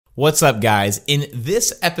What's up, guys? In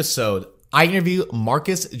this episode, I interview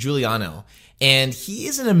Marcus Giuliano, and he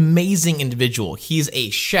is an amazing individual. He's a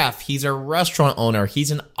chef, he's a restaurant owner,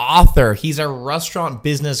 he's an author, he's a restaurant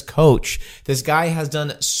business coach. This guy has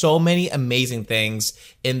done so many amazing things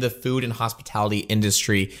in the food and hospitality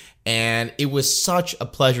industry, and it was such a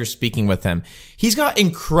pleasure speaking with him. He's got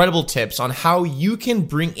incredible tips on how you can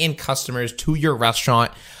bring in customers to your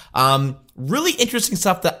restaurant. Really interesting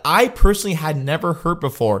stuff that I personally had never heard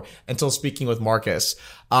before until speaking with Marcus.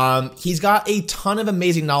 He's got a ton of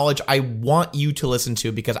amazing knowledge I want you to listen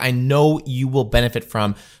to because I know you will benefit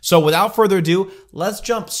from. So without further ado, let's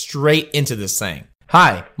jump straight into this thing.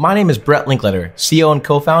 Hi, my name is Brett Linkletter, CEO and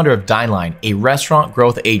co-founder of Dineline, a restaurant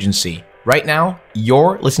growth agency. Right now,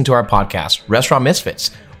 you're listening to our podcast, Restaurant Misfits,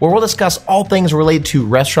 where we'll discuss all things related to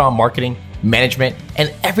restaurant marketing, management,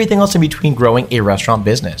 and everything else in between growing a restaurant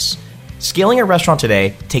business. Scaling a restaurant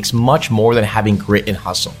today takes much more than having grit and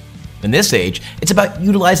hustle. In this age, it's about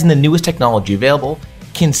utilizing the newest technology available,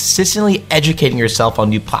 consistently educating yourself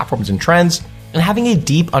on new platforms and trends, and having a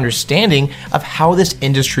deep understanding of how this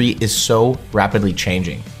industry is so rapidly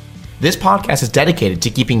changing. This podcast is dedicated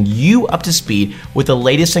to keeping you up to speed with the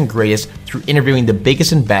latest and greatest through interviewing the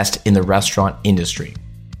biggest and best in the restaurant industry.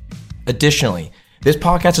 Additionally, this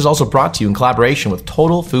podcast is also brought to you in collaboration with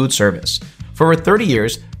Total Food Service. For over 30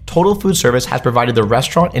 years, Total Food Service has provided the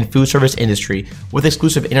restaurant and food service industry with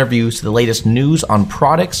exclusive interviews to the latest news on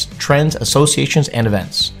products, trends, associations, and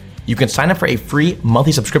events. You can sign up for a free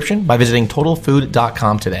monthly subscription by visiting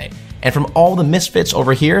TotalFood.com today. And from all the misfits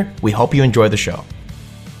over here, we hope you enjoy the show.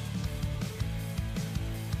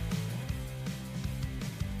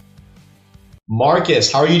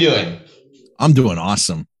 Marcus, how are you doing? I'm doing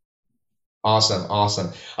awesome.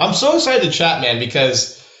 Awesome. I'm so excited to chat, man,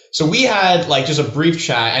 because so we had like just a brief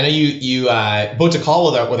chat. I know you booked a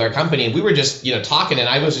call with our company, and we were just talking, and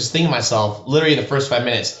I was just thinking to myself, literally in the first 5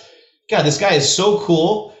 minutes, God, this guy is so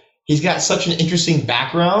cool. He's got such an interesting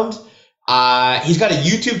background. He's got a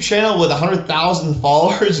YouTube channel with 100,000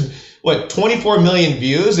 followers, 24 million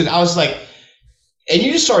views, and I was like, and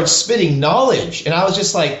you just started spitting knowledge, and I was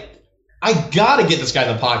just like, I gotta get this guy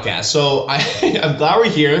on the podcast. So I'm glad we're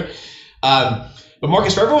here. But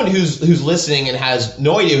Marcus, for everyone who's listening and has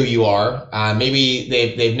no idea who you are, maybe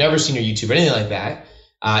they've never seen your YouTube or anything like that,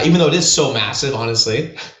 even though it is so massive,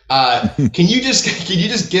 honestly. Can you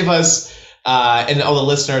just give us and all the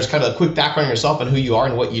listeners kind of a quick background on yourself and who you are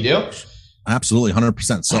and what you do? Absolutely,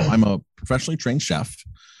 100%. So I'm a professionally trained chef.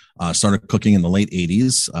 Started cooking in the late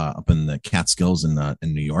 80s up in the Catskills in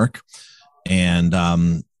New York,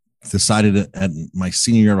 and decided at my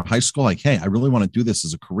senior year of high school, like, hey, I really want to do this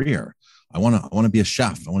as a career. I want to be a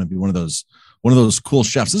chef. I want to be one of those cool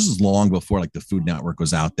chefs. This is long before like the Food Network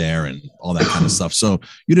was out there and all that kind of stuff. So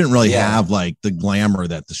you didn't really have like the glamour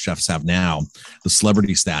that the chefs have now, the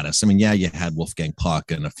celebrity status. I mean, yeah, you had Wolfgang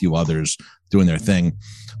Puck and a few others doing their thing,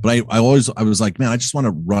 but I was like, man, I just want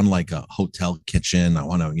to run like a hotel kitchen. I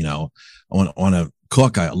want to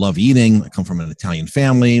cook. I love eating. I come from an Italian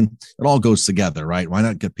family. It all goes together, right? Why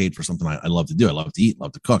not get paid for something I love to do? I love to eat,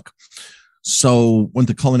 love to cook. So went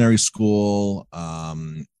to culinary school,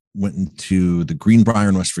 went into the Greenbrier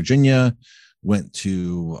in West Virginia, went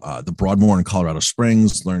to the Broadmoor in Colorado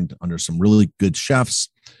Springs, learned under some really good chefs.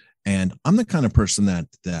 And I'm the kind of person that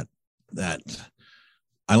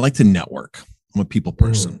I like to network. I'm a people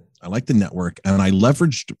person. I like to network, and I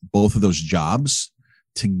leveraged both of those jobs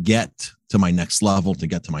to get to my next level,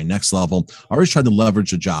 I always tried to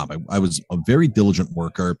leverage a job. I was a very diligent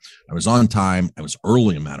worker. I was on time. I was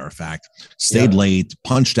early, a matter of fact, stayed late,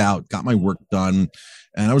 punched out, got my work done.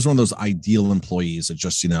 And I was one of those ideal employees that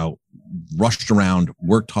just, rushed around,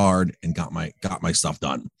 worked hard, and got my stuff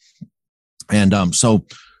done. And so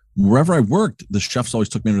wherever I worked, the chefs always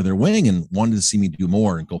took me under their wing and wanted to see me do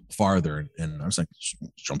more and go farther. And I was like,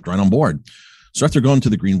 jumped right on board. So after going to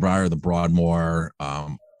the Greenbrier, the Broadmoor,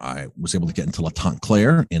 I was able to get into La Tante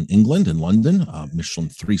Claire in England, in London, Michelin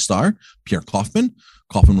 3-star, Pierre Kaufman.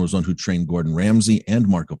 Kaufman was one who trained Gordon Ramsay and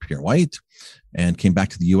Marco Pierre White, and came back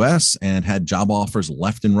to the U.S. and had job offers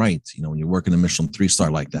left and right. When you work in a Michelin 3-star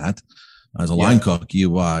like that, as a line cook, you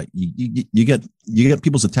get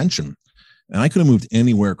people's attention. And I could have moved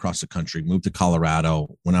anywhere across the country, moved to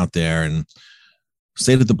Colorado, went out there and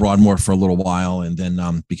stayed at the Broadmoor for a little while, and then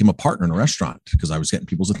became a partner in a restaurant because I was getting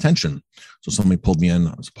people's attention. So somebody pulled me in.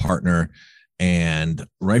 I was a partner. And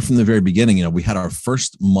right from the very beginning, we had our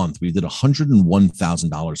first month. We did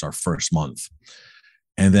 $101,000 our first month.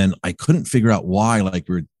 And then I couldn't figure out why, like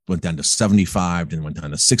we went down to 75, then went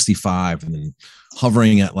down to 65, and then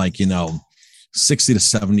hovering at 60 to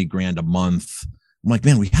 70 grand a month. I'm like,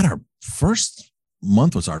 man, we had our first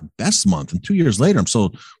month was our best month. And 2 years later,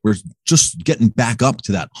 we're just getting back up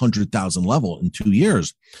to that 100,000 level in 2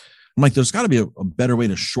 years. I'm like, there's got to be a better way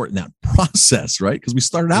to shorten that process, right? Because we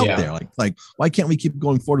started out there, like, why can't we keep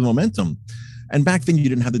going forward with momentum? And back then, you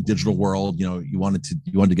didn't have the digital world. You know, you wanted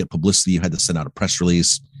to get publicity. You had to send out a press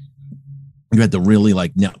release. You had to really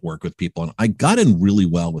like network with people. And I got in really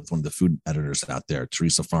well with one of the food editors out there,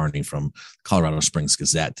 Teresa Farney from Colorado Springs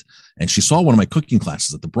Gazette. And she saw one of my cooking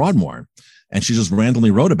classes at the Broadmoor, and she just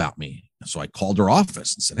randomly wrote about me. So I called her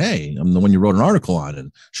office and said, hey, I'm the one you wrote an article on.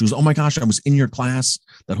 And she was, oh my gosh, I was in your class.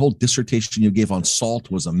 That whole dissertation you gave on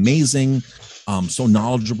salt was amazing. So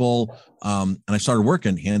knowledgeable. And I started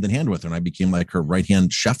working hand in hand with her, and I became like her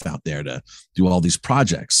right-hand chef out there to do all these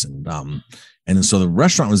projects. And so the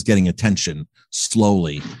restaurant was getting attention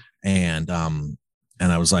slowly. And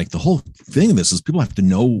I was like, the whole thing of this is people have to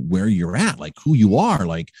know where you're at, like who you are.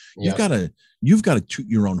 Like you've got to toot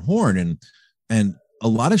your own horn. And a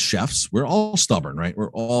lot of chefs, we're all stubborn, right? We're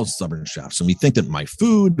all stubborn chefs. And we think that my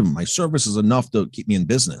food and my service is enough to keep me in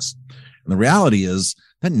business. And the reality is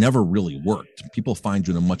that never really worked. People find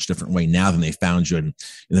you in a much different way now than they found you in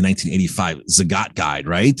the 1985 Zagat guide,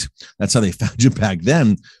 right? That's how they found you back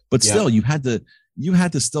then. But still, you had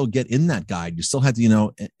to still get in that guide. You still had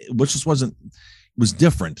to, which just it was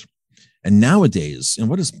different. And nowadays, and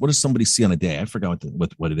what does somebody see on a day? I forgot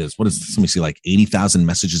what it is. What does somebody see, like 80,000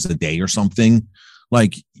 messages a day or something?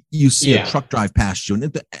 Like you see a truck drive past you,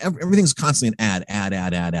 and everything's constantly an ad.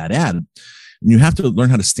 And you have to learn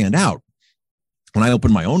how to stand out. When I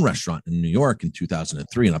opened my own restaurant in New York in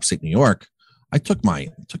 2003 in upstate New York, I took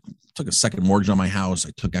a second mortgage on my house.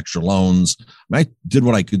 I took extra loans. I did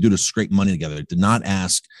what I could do to scrape money together. I did not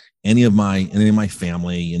ask any of my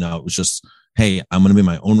family. It was just, hey, I'm going to be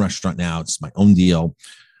my own restaurant now. It's my own deal.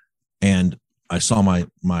 And I saw my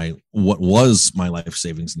what was my life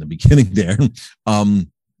savings in the beginning there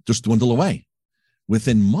just dwindle away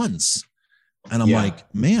within months. And I'm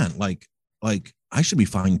like, man, like I should be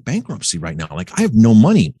filing bankruptcy right now. Like I have no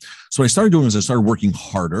money. So what I started doing is I started working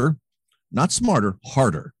harder, not smarter,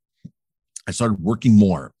 harder. I started working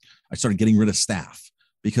more. I started getting rid of staff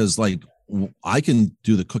because like I can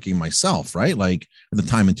do the cooking myself, right? Like at the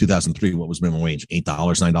time in 2003, what was minimum wage? $8,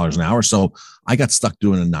 $9 an hour. So I got stuck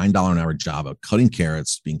doing a $9 an hour job of cutting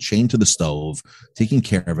carrots, being chained to the stove, taking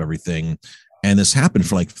care of everything. And this happened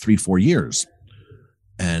for like 3-4 years.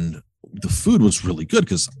 And the food was really good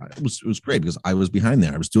because it was great because I was behind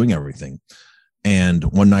there. I was doing everything. And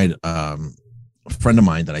one night, a friend of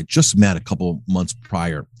mine that I just met a couple months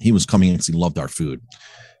prior, he was coming in because he loved our food.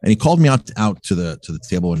 And he called me out to the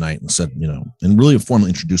table one night and said, and really formally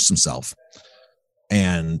introduced himself.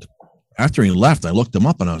 And after he left, I looked him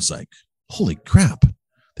up and I was like, holy crap,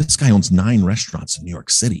 this guy owns 9 restaurants in New York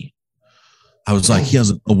City. I was like, he has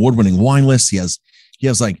an award-winning wine list. He has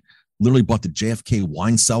like literally bought the JFK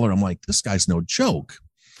wine cellar. I'm like, this guy's no joke.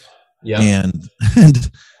 Yeah. And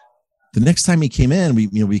the next time he came in, we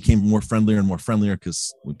became more friendlier and more friendlier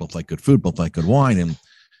because we both like good food, both like good wine.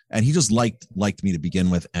 And he just liked me to begin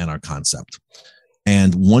with and our concept.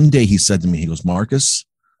 And one day he said to me, he goes, Marcus,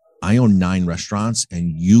 I own 9 restaurants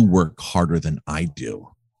and you work harder than I do.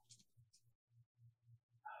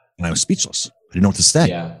 And I was speechless. I didn't know what to say.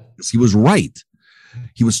 Yeah. Because he was right.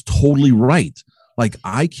 He was totally right. Like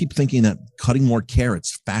I keep thinking that cutting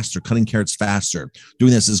carrots faster,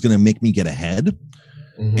 doing this is going to make me get ahead.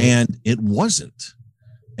 Mm-hmm. And it wasn't.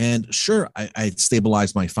 And sure, I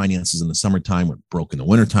stabilized my finances in the summertime, went broke in the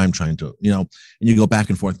wintertime, trying to, and you go back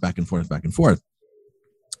and forth.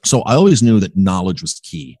 So I always knew that knowledge was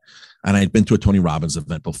key. And I had been to a Tony Robbins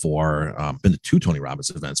event before, been to 2 Tony Robbins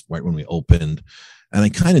events right when we opened. And I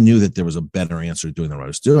kind of knew that there was a better answer to doing than what I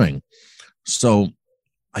was doing. So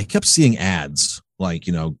I kept seeing ads like,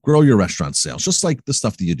 grow your restaurant sales, just like the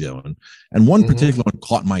stuff that you do. And one particular one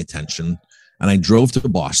caught my attention. And I drove to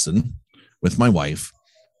Boston with my wife.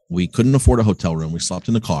 We couldn't afford a hotel room. We slept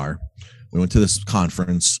in the car. We went to this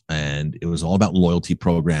conference and it was all about loyalty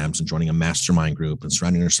programs and joining a mastermind group and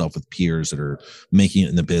surrounding yourself with peers that are making it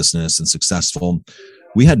in the business and successful.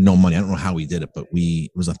 We had no money. I don't know how we did it, but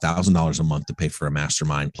it was $1,000 a month to pay for a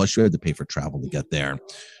mastermind. Plus you had to pay for travel to get there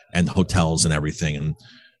and hotels and everything. And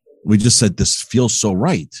we just said, this feels so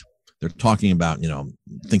right. They're talking about,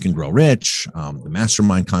 Think and Grow Rich, the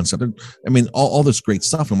mastermind concept. I mean, all this great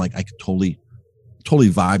stuff. I'm like, I could totally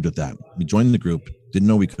vibed with that. We joined the group, didn't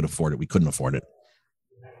know we could afford it. We couldn't afford it.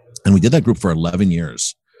 And we did that group for 11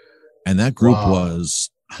 years. And that group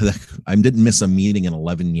I didn't miss a meeting in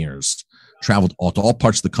 11 years. Traveled to all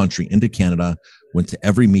parts of the country, into Canada, went to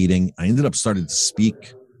every meeting. I ended up starting to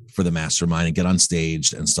speak for the mastermind and get on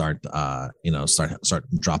stage and start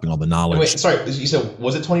dropping all the knowledge. Wait, sorry, you said,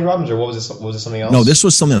 was it Tony Robbins or what was it? Was it something else? No, this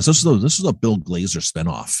was something else. This was a Bill Glazer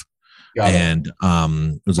spinoff. And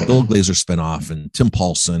it was a Bill Glazer spinoff, and Tim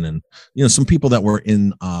Paulson, and some people that were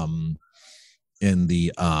in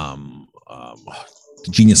the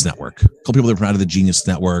Genius Network. A couple people that were out of the Genius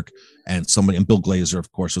Network, and Bill Glazer,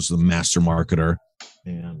 of course, was the master marketer.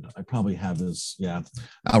 And I probably have this,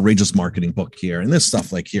 outrageous marketing book here, and this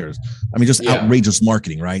stuff like here. I mean, just outrageous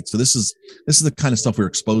marketing, right? So this is the kind of stuff we're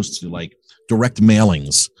exposed to, like direct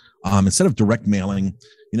mailings. Instead of direct mailing,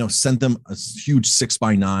 send them a huge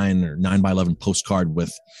 6x9 or 9x11 postcard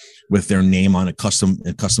with their name on a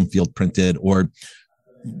custom field printed, or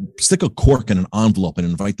stick a cork in an envelope and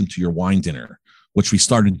invite them to your wine dinner, which we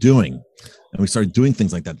started doing. And we started doing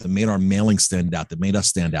things like that made our mailing stand out, that made us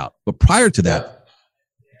stand out. But prior to that,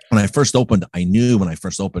 when I first opened,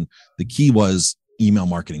 the key was email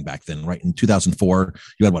marketing back then, right? In 2004,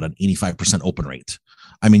 you had an 85% open rate.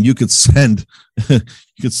 I mean, you could send a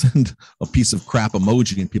piece of crap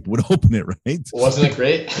emoji and people would open it, right? Wasn't it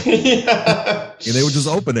great? Yeah. And they would just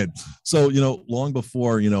open it. So, long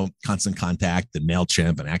before, Constant Contact and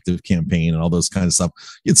MailChimp and Active Campaign and all those kinds of stuff,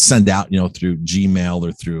 you'd send out, through Gmail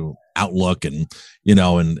or through Outlook, and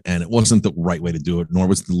it wasn't the right way to do it, nor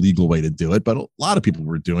was the legal way to do it, but a lot of people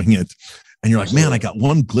were doing it. And you're like, man, I got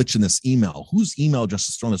one glitch in this email. Whose email address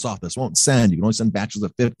is throwing this off? This won't send. You can only send batches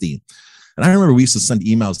of 50. And I remember we used to send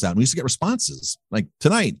emails out, and we used to get responses like,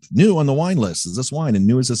 tonight, new on the wine list is this wine, and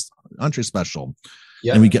new is this entree special.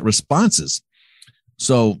 Yeah. And we get responses.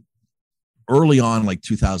 So early on, like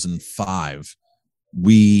 2005,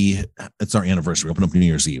 it's our anniversary. We opened up New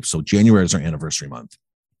Year's Eve. So January is our anniversary month.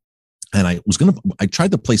 And I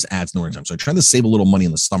tried to place ads in the wintertime. So I tried to save a little money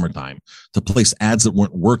in the summertime to place ads that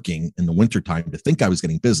weren't working in the wintertime to think I was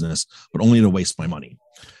getting business, but only to waste my money.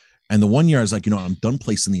 And the one year I was like, I'm done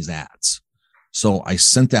placing these ads. So I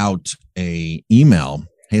sent out a email.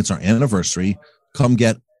 Hey, it's our anniversary. Come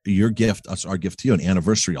get your gift, our gift to you, an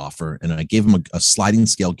anniversary offer. And I gave them a sliding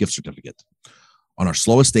scale gift certificate. On our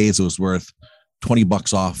slowest days, it was worth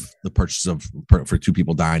 $20 off the purchase for two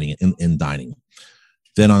people dining in dining.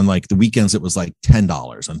 Then on like the weekends, it was like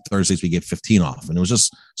 $10. On Thursdays, we gave 15 off. And it was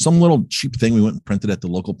just some little cheap thing. We went and printed at the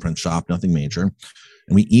local print shop, nothing major.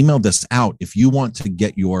 And we emailed this out. If you want to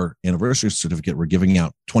get your anniversary certificate, we're giving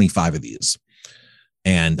out 25 of these.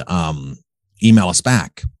 And email us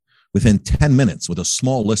back. Within 10 minutes, with a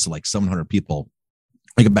small list of like 700 people,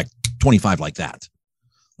 I get back 25 like that.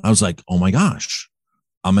 I was like, oh my gosh,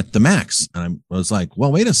 I'm at the max. And I was like,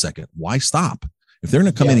 well, wait a second. Why stop? If they're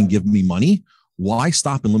going to come in and give me money, why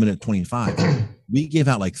stop and limit it at 25? We gave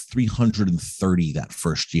out like 330 that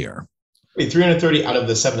first year. Wait, 330 out of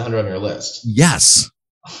the 700 on your list? Yes.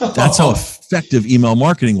 That's how effective email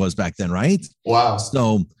marketing was back then, right? Wow.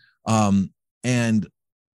 So, and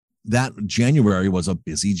that January was a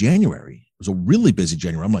busy January. It was a really busy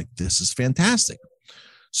January. I'm like, this is fantastic.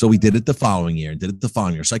 So we did it the following year.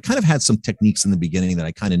 So I kind of had some techniques in the beginning that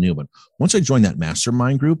I kind of knew, but once I joined that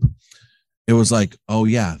mastermind group, it was like, oh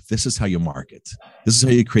yeah, this is how you market. This is how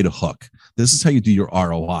you create a hook. This is how you do your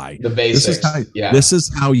ROI. The basics. This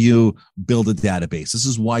is how you build a database. This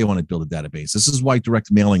is why you want to build a database. This is why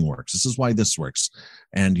direct mailing works. This is why this works.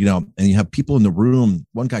 And and you have people in the room.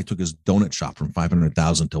 One guy took his donut shop from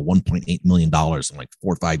 $500,000 to $1.8 million in like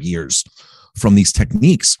 4 or 5 years from these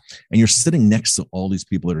techniques. And you're sitting next to all these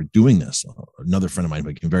people that are doing this. Another friend of mine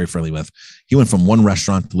I became very friendly with, he went from 1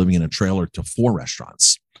 restaurant to living in a trailer to 4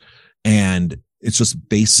 restaurants. And it's just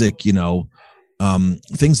basic, things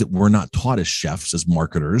that we're not taught as chefs, as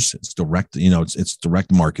marketers. It's direct, it's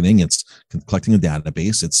direct marketing. It's collecting a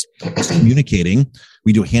database. It's communicating.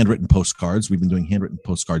 We do handwritten postcards. We've been doing handwritten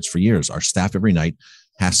postcards for years. Our staff every night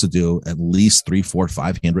has to do at least 3, 4,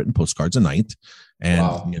 5 handwritten postcards a night.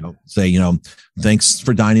 And, say, thanks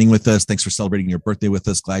for dining with us. Thanks for celebrating your birthday with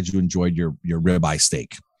us. Glad you enjoyed your ribeye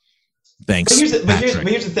steak. Thanks. But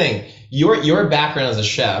here's the thing. Your background as a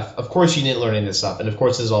chef, of course you didn't learn any of this stuff. And of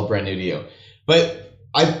course this is all brand new to you. But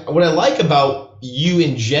what I like about you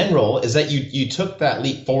in general is that you took that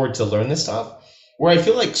leap forward to learn this stuff, where I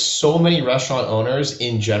feel like so many restaurant owners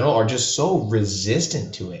in general are just so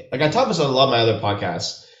resistant to it. Like I talk about this on a lot of my other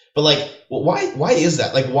podcasts, but like, well, why is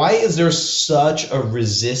that? Like, why is there such a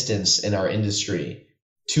resistance in our industry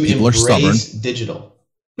to embrace digital?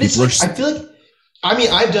 I feel like,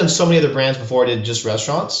 I've done so many other brands before I did just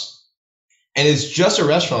restaurants. And it's just a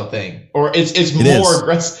restaurant thing, or it's more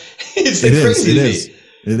aggressive. It's crazy.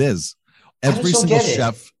 It is. Every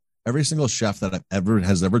single chef that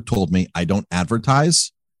has ever told me I don't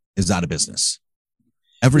advertise is out of business.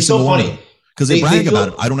 Every single one. because they brag about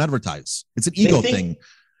it. I don't advertise. It's an ego thing.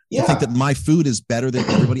 Yeah. I think that my food is better than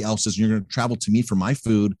everybody else's. And you're going to travel to me for my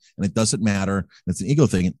food, and it doesn't matter. And it's an ego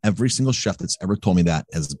thing. And every single chef that's ever told me that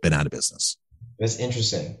has been out of business. That's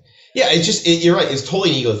interesting. Yeah, you're right. It's totally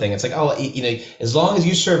an ego thing. It's like, oh, as long as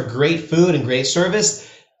you serve great food and great service,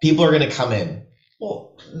 people are going to come in.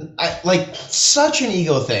 Well, such an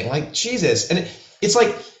ego thing. Like, Jesus. And it's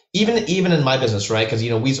like, even in my business, right? Because,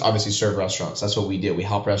 we obviously serve restaurants. That's what we do. We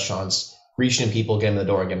help restaurants reach in people, get them in the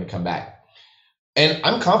door, and get them to come back. And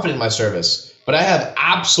I'm confident in my service, but I have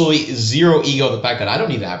absolutely zero ego in the fact that I don't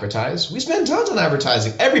need to advertise. We spend tons on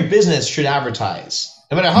advertising. Every business should advertise,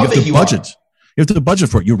 no matter how big you are. You have to budget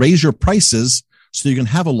for it. You raise your prices so you can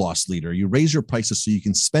have a loss leader. You raise your prices so you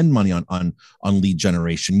can spend money on lead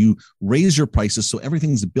generation. You raise your prices so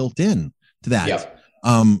everything's built in to that. Yep.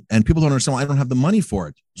 And people don't understand, well, I don't have the money for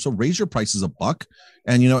it. So raise your prices $1,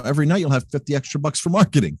 and every night you'll have 50 extra bucks for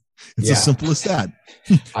marketing. It's as simple as that.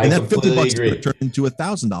 And that $50 is going to turn into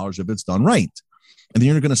 $1,000 if it's done right. And then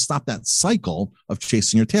you're going to stop that cycle of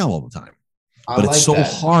chasing your tail all the time. But it's so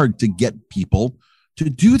hard to get people to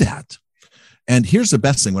do that. And here's the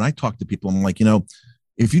best thing. When I talk to people, I'm like,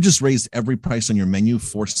 if you just raised every price on your menu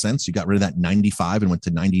 4 cents, you got rid of that 95 and went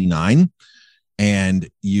to 99, and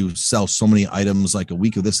you sell so many items, like a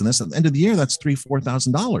week of this and this, at the end of the year, that's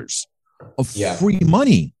 $3,000-$4,000 of free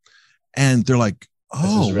money. And they're like,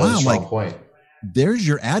 oh, wow. Like, point. There's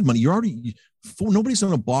your ad money. You're already, nobody's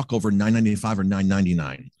going to balk over $9.95 or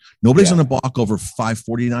 $9.99. Nobody's going to balk over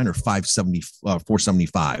 $5.49 or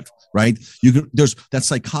 $4.75, right? There's that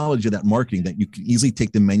psychology of that marketing that you can easily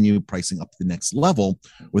take the menu pricing up to the next level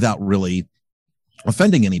without really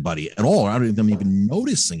offending anybody at all, or without them even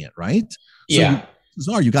noticing it, right?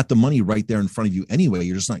 So you got the money right there in front of you anyway.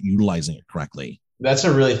 You're just not utilizing it correctly. That's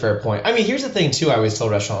a really fair point. I mean, here's the thing too. I always tell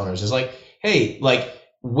restaurant owners is like, hey,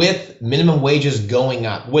 with minimum wages going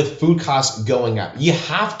up, with food costs going up, you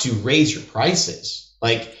have to raise your prices.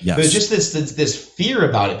 There's just this fear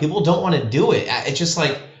about it. People don't want to do it. It's just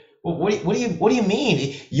like, well, what do you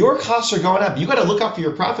mean? Your costs are going up. You got to look out for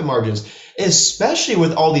your profit margins, especially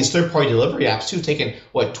with all these third-party delivery apps too, taking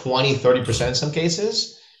 20, 30% in some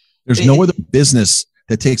cases. There's no other business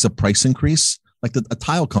that takes a price increase like a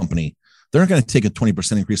tile company. They're not going to take a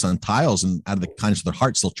 20% increase on tiles and out of the kindness of their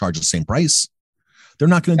hearts, they'll charge the same price. They're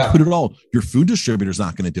not going to do it at all. Your food distributor's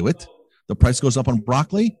not going to do it. The price goes up on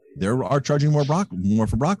broccoli. They are charging more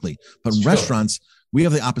for broccoli. But in restaurants, we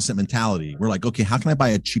have the opposite mentality. We're like, okay, how can I buy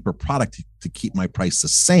a cheaper product to keep my price the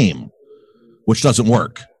same? Which doesn't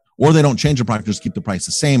work. Or they don't change the product, just keep the price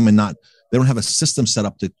the same, and they don't have a system set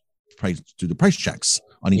up to do the price checks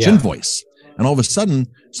on each invoice. And all of a sudden,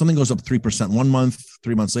 something goes up 3% 1 month,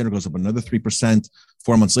 3 months later, it goes up another 3%,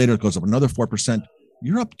 4 months later, it goes up another 4%.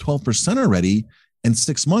 You're up 12% already in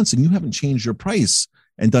 6 months, and you haven't changed your price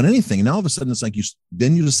and done anything. And now all of a sudden, it's like you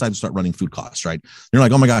decide to start running food costs, right? You're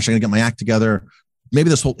like, oh my gosh, I got to get my act together. Maybe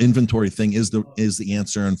this whole inventory thing is the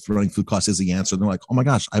answer, and running food costs is the answer. And they're like, oh my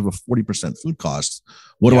gosh, I have a 40% food cost.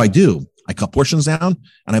 What do? I cut portions down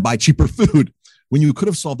and I buy cheaper food, when you could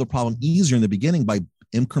have solved the problem easier in the beginning by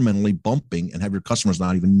incrementally bumping and have your customers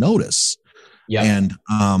not even notice. Yeah. And,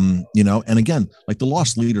 and again, like the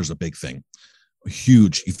lost leader is a big thing.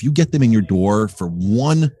 Huge. If you get them in your door for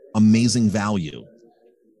one amazing value,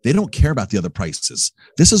 they don't care about the other prices.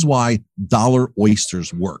 This is why dollar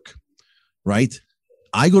oysters work, right?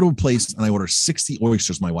 I go to a place and I order 60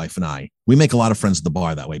 oysters, my wife and I. We make a lot of friends at the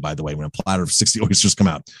bar that way, by the way, when a platter of 60 oysters come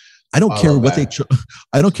out. I don't care what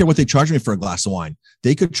they charge me for a glass of wine.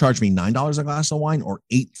 They could charge me $9 a glass of wine or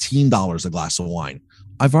 $18 a glass of wine.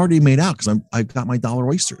 I've already made out because I've got my dollar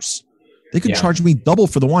oysters. They could charge me double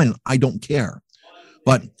for the wine. I don't care.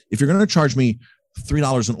 But if you're going to charge me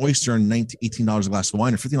 $3 an oyster and $18 a glass of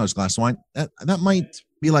wine or $15 a glass of wine, that might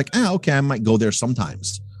be like, okay, I might go there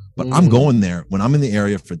sometimes. But I'm going there when I'm in the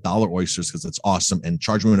area for dollar oysters because it's awesome, and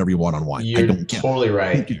charge me whatever you want on wine. I don't care. Totally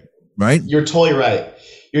right. Right? You're totally right.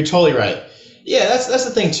 You're totally right. Yeah, that's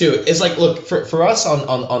the thing too. It's like, look, for us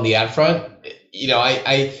on the ad front,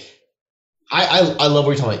 I love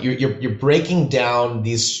what you're talking about. You're breaking down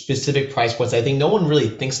these specific price points. I think no one really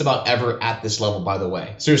thinks about ever at this level, by the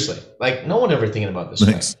way. Seriously. Like no one ever thinking about this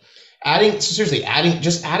way. Adding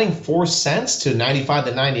 4 cents to 95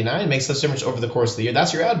 to 99 makes such a difference over the course of the year.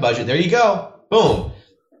 That's your ad budget. There you go. Boom.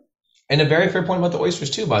 And a very fair point about the oysters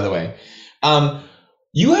too, by the way.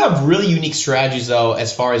 You have really unique strategies though,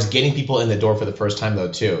 as far as getting people in the door for the first time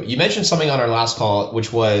though too. You mentioned something on our last call,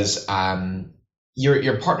 which was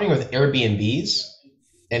you're partnering with Airbnbs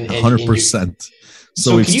and 100%.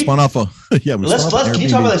 So we spun off can you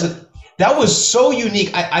talk about this? That was so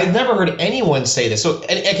unique. I've never heard anyone say this. So,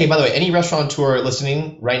 okay, by the way, any restaurateur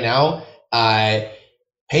listening right now,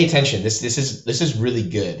 pay attention. This is really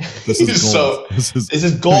good. This is gold. So this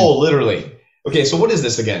is gold, literally. Okay, so what is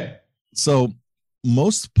this again? So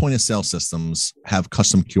most point of sale systems have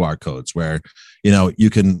custom QR codes where, you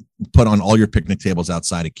can put on all your picnic tables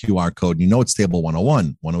outside a QR code. And it's table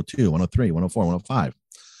 101, 102, 103, 104, 105.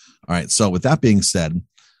 All right. So with that being said,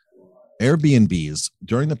 Airbnbs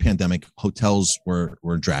during the pandemic, hotels were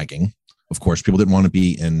dragging. Of course, people didn't want to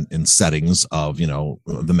be in settings of,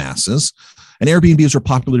 the masses, and Airbnbs were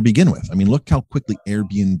popular to begin with. I mean, look how quickly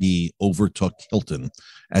Airbnb overtook Hilton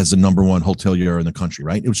as the number one hotelier in the country,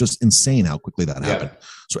 right? It was just insane how quickly that happened.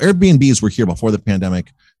 So Airbnbs were here before the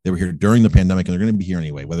pandemic. They were here during the pandemic, and they're going to be here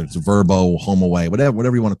anyway, whether it's Vrbo, HomeAway,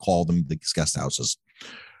 whatever you want to call them, the guest houses.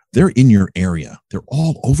 They're in your area. They're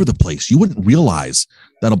all over the place. You wouldn't realize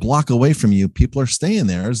that a block away from you, people are staying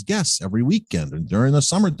there as guests every weekend and during the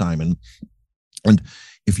summertime. And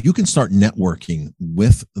if you can start networking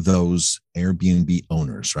with those Airbnb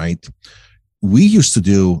owners, right? We used to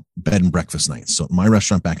do bed and breakfast nights. So my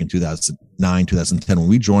restaurant back in 2009, 2010, when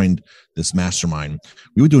we joined this mastermind,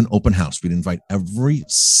 we would do an open house. We'd invite every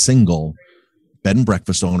single bed and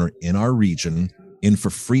breakfast owner in our region in for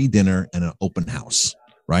free dinner and an open house.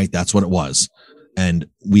 Right? That's what it was. And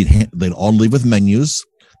they'd all leave with menus.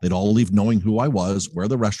 They'd all leave knowing who I was, where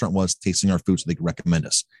the restaurant was, tasting our food so they could recommend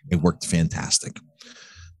us. It worked fantastic.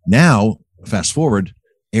 Now, fast forward,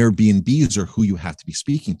 Airbnbs are who you have to be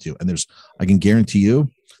speaking to. And I can guarantee you,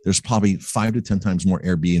 there's probably 5 to 10 times more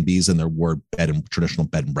Airbnbs than there were traditional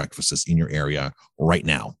bed and breakfasts in your area right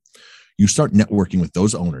now. You start networking with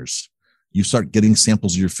those owners. You start getting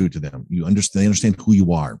samples of your food to them. They understand who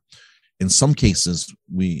you are. In some cases,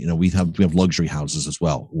 we have luxury houses as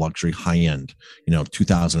well, luxury high end,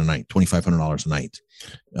 $2,000 a night, $2,500 a night.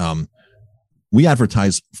 We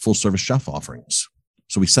advertise full service chef offerings.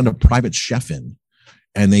 So we send a private chef in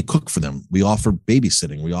and they cook for them. We offer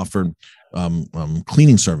babysitting. We offer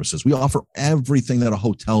cleaning services. We offer everything that a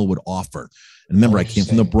hotel would offer. And remember, I came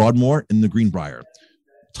from the Broadmoor and the Greenbrier.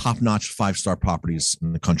 Top-notch 5-star properties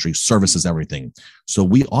in the country, services, everything. So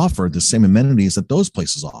we offer the same amenities that those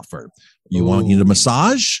places offer. You need a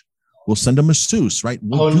massage? We'll send a masseuse, right?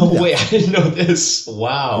 No way! I didn't know this.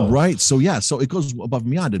 Wow. Right. So yeah. So it goes above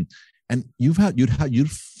and beyond, and you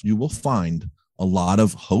will find a lot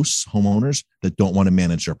of hosts, homeowners that don't want to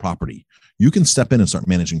manage their property. You can step in and start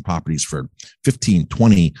managing properties for 15,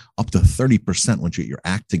 20, up to 30% once you get your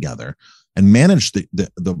act together, and manage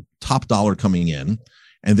the top dollar coming in.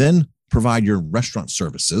 And then provide your restaurant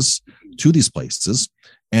services to these places.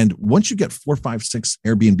 And once you get 4, 5, 6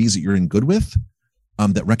 Airbnbs that you're in good with,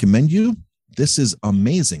 that recommend you, this is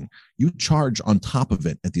amazing. You charge on top of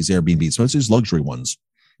it at these Airbnbs. So it's these luxury ones.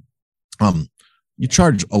 You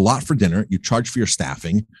charge a lot for dinner. You charge for your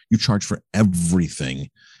staffing. You charge for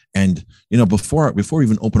everything. And, before we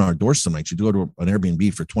even open our doors some nights, you do go to an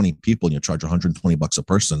Airbnb for 20 people and you charge $120 a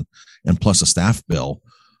person and plus a staff bill.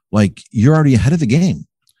 Like, you're already ahead of the game.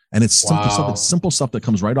 And it's simple stuff that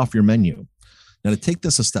comes right off your menu. Now, to take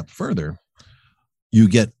this a step further, you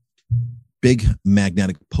get big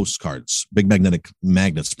magnetic postcards, big magnetic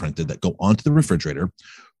magnets printed that go onto the refrigerator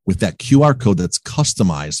with that QR code that's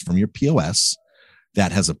customized from your POS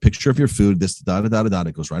that has a picture of your food, this,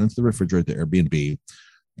 It goes right into the refrigerator, the Airbnb.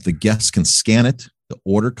 The guests can scan it. The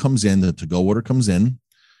order comes in, the to-go order comes in.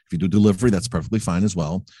 If you do delivery, that's perfectly fine as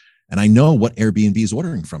well. And I know what Airbnb is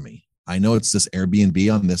ordering from me. I know it's this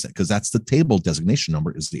Airbnb on this because that's the table designation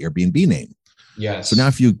number is the Airbnb name. Yes. So now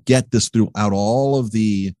if you get this throughout all of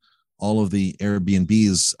the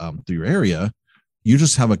Airbnbs through your area, you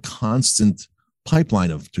just have a constant pipeline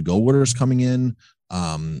of to-go orders coming in,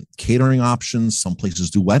 catering options. Some places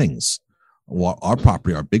do weddings. Well,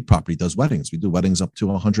 our big property does weddings. We do weddings up to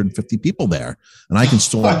 150 people there. And I can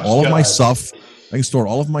store all of my stuff. I can store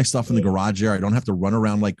all of my stuff in the garage area. I don't have to run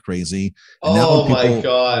around like crazy. And my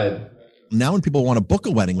God. Now when people want to book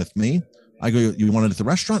a wedding with me, I go, you want it at the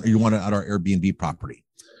restaurant or you want it at our Airbnb property?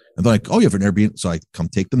 And they're like, oh, you have an Airbnb. So I come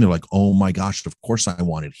take them. They're like, oh my gosh, of course I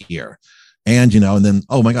want it here. And, and then,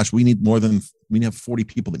 oh my gosh, we have 40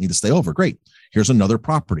 people that need to stay over. Great. Here's another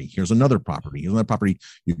property. Here's another property. Here's another property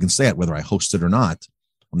you can stay at, whether I host it or not.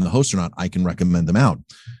 I'm the host or not, I can recommend them out.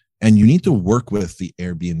 And you need to work with the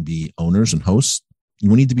Airbnb owners and hosts. You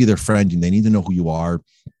need to be their friend and they need to know who you are.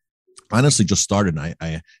 Honestly, just started, and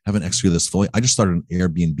I haven't executed this fully. I just started an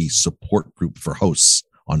Airbnb support group for hosts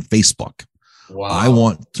on Facebook. Wow. I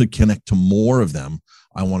want to connect to more of them.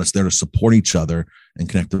 I want us there to support each other and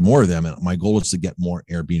connect to more of them. And my goal is to get more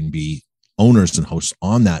Airbnb owners and hosts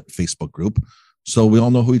on that Facebook group So we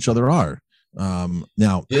all know who each other are.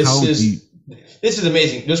 Now, this is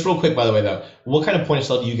amazing. Just real quick, by the way, though, what kind of point of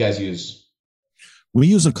sale do you guys use? We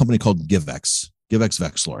use a company called GiveX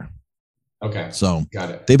Vexlor. Okay. So got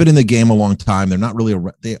it. They've been in the game a long time. They're not really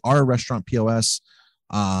they are a restaurant POS.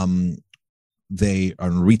 They are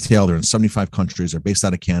in retail. They're in 75 countries. They're based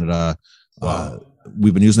out of Canada. Wow.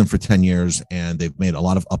 We've been using them for 10 years, and they've made a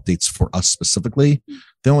lot of updates for us specifically.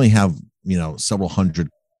 They only have, several hundred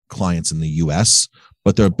clients in the US,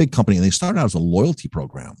 but they're a big company, and they started out as a loyalty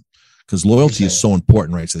program because loyalty is so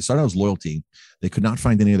important, right? So they started out as loyalty. They could not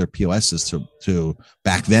find any other POSs to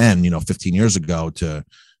back then, 15 years ago to,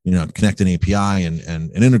 connect an API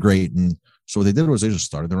and integrate. And so what they did was they just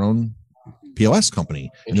started their own POS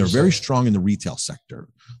company, and they're very strong in the retail sector.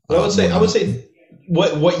 But I would say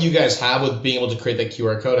what you guys have with being able to create that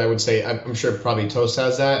QR code, I would say, I'm sure probably Toast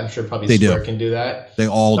has that. I'm sure probably Square can do that. They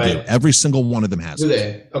all do. Every single one of them has. Do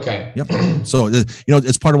they? Okay. Yep. So,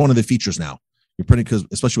 it's part of one of the features now. You're printing, because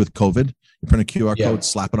especially with COVID, you print a QR code,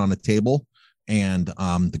 slap it on a table, and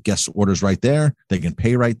the guest orders right there. They can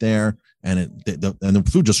pay right there, and the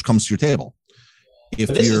food just comes to your table.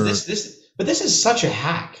 But this is such a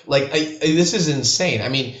hack. Like, this is insane. I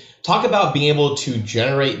mean, talk about being able to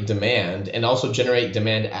generate demand and also generate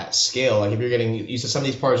demand at scale. Like, if you're getting used to, some of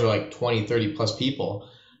these parties are like 20, 30 plus people.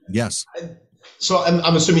 Yes. So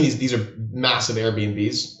I'm assuming these are massive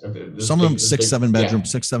Airbnbs. Some of them six, seven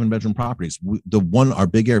bedroom properties. Our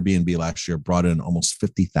big Airbnb last year brought in almost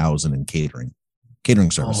 50,000 in catering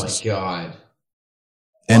services. Oh my God.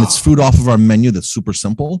 And it's food off of our menu that's super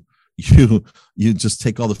simple. You just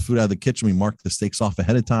take all the food out of the kitchen. We mark the steaks off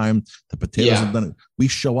ahead of time. The potatoes are done. We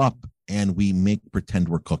show up and we pretend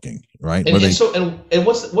we're cooking, right? And what's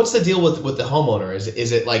the deal with the homeowner?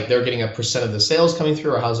 Is it like they're getting a percent of the sales coming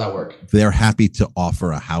through, or how does that work? They're happy to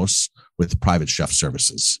offer a house with private chef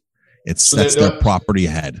services. That's their property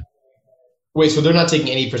head. Wait, so they're not taking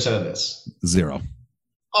any percent of this? 0.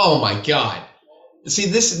 Oh my God! See,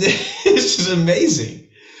 this is amazing.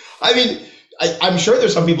 I mean, I'm sure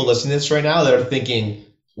there's some people listening to this right now that are thinking,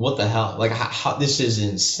 "What the hell? Like, how this is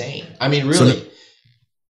insane." I mean, really.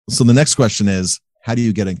 So the next question is, how do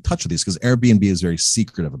you get in touch with these? Because Airbnb is very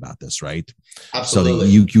secretive about this, right? Absolutely.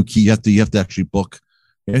 So you have to actually book.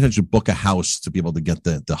 You have to actually book a house to be able to get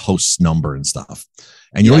the host's number and stuff.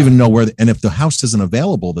 And you don't even know where. And if the house isn't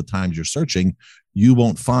available the times you're searching, you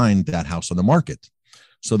won't find that house on the market.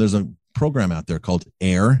 So there's a program out there called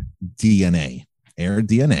AirDNA.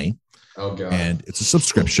 AirDNA. Oh God. And it's a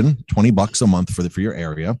subscription, $20 a month for your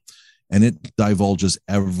area. And it divulges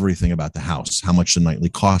everything about the house, how much the nightly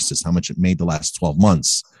cost is, how much it made the last 12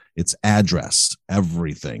 months, its address,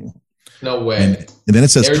 everything. No way. And then it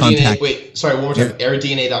says contact. Wait, sorry, one more time.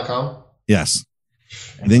 AirDNA.com? Yes.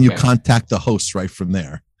 And then you contact the host right from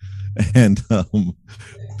there. And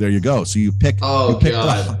there you go. So you pick.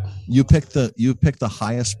 You pick the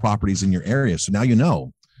highest properties in your area. So now you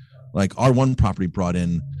know. Like our one property brought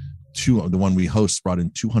in the one we host brought in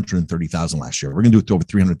 230,000 last year. We're going to do it over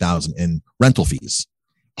 300,000 in rental fees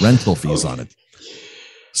on it.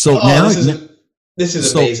 So now this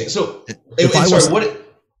is amazing. So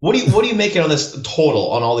what do you make it on this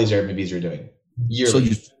total on all these Airbnbs you're doing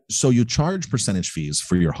yearly? So you charge percentage fees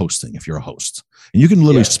for your hosting if you're a host, and you can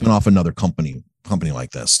literally spin off another company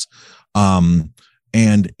like this. And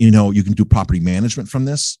you can do property management from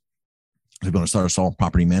this. If you want to start a small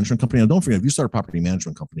property management company, now don't forget, if you start a property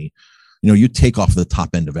management company, you take off the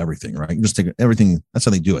top end of everything, right? You just take everything. That's how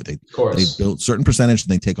they do it. They build certain percentage and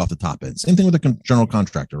they take off the top end. Same thing with a general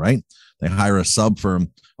contractor, right? They hire a sub for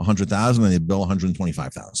 100,000 and they bill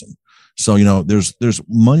 125,000. So there's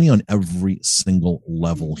money on every single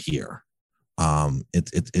level here.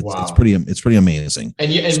 It's pretty amazing.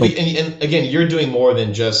 And again, you're doing more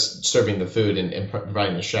than just serving the food and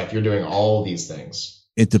providing the chef. You're doing all these things.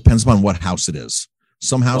 It depends upon what house it is.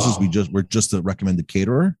 Some houses we're just a recommended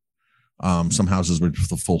caterer. Some houses we're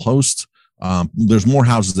the full host. There's more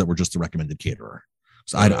houses that we're just a recommended caterer.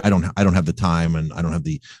 So I don't have the time and I don't have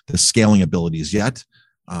the scaling abilities yet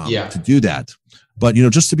to do that. But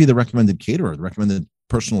just to be the recommended caterer, the recommended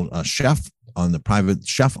personal chef on the private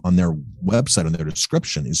chef on their website, on their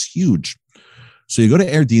description is huge. So you go to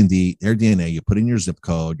AirDNA, you put in your zip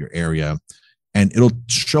code, your area, and it'll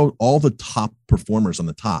show all the top performers on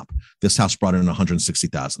the top. This house brought in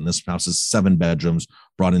 160,000. This house is 7 bedrooms,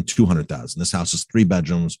 brought in 200,000. This house is 3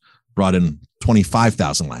 bedrooms, brought in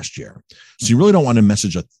 25,000 last year. So you really don't want to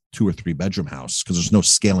message a 2 or 3 bedroom house because there's no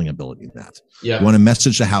scaling ability in that. Yeah. You want to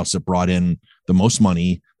message the house that brought in the most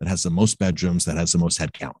money, that has the most bedrooms, that has the most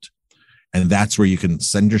head count. And that's where you can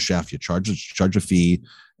send your chef, you charge a fee,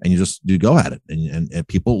 and you go at it, and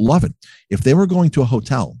people love it. If they were going to a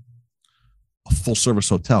hotel, a full service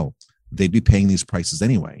hotel, they'd be paying these prices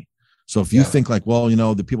anyway. So if you think like, well,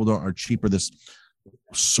 the people are cheaper,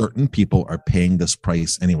 certain people are paying this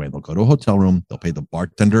price anyway. They'll go to a hotel room, they'll pay the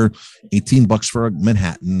bartender $18 for a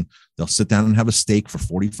Manhattan, they'll sit down and have a steak for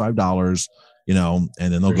 $45, and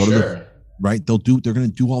then they'll go to the right. They're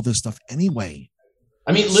going to do all this stuff anyway.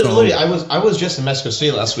 I mean, literally, I was just in Mexico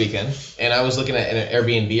City last weekend, and I was looking at an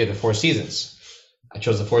Airbnb of the Four Seasons. I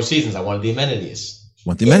chose the Four Seasons. I wanted the amenities.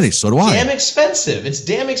 So do I. Damn expensive. It's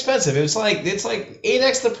damn expensive. It's like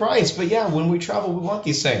 8x the price. But yeah, when we travel, we want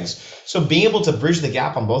these things. So being able to bridge the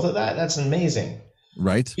gap on both of that's amazing.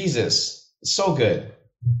 Right. Jesus, so good.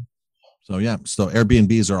 So yeah,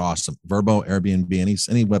 Airbnbs are awesome. Vrbo, Airbnb,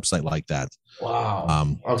 any website like that.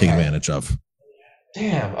 Wow. Take advantage of.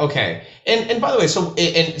 Damn. Okay. And by the way, so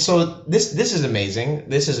this is amazing.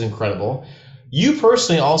 This is incredible. You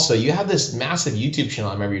personally also, you have this massive YouTube channel.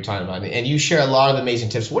 I remember you talking about it, and you share a lot of amazing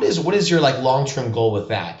tips. What is your like long-term goal with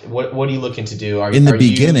that? What are you looking to do? In the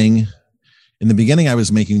beginning, I was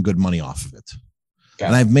making good money off of it,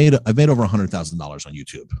 and I've made over $100,000 on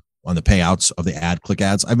YouTube on the payouts of the click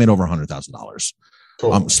ads. I've made over $100,000.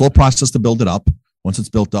 Cool. Slow process to build it up. Once it's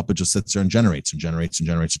built up, it just sits there and generates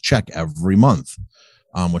a check every month,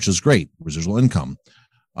 which is great, residual income.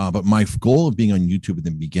 But my goal of being on YouTube at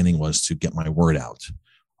the beginning was to get my word out.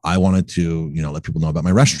 I wanted to, let people know about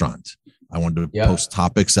my restaurant. I wanted to post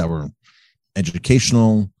topics that were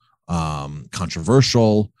educational,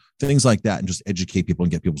 controversial, things like that, and just educate people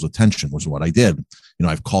and get people's attention was what I did.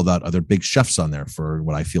 I've called out other big chefs on there for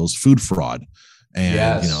what I feel is food fraud.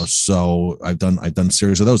 And, so I've done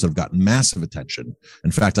series of those that have gotten massive attention.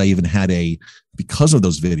 In fact, I even had because of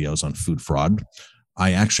those videos on food fraud,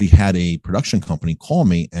 I actually had a production company call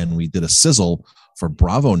me, and we did a sizzle for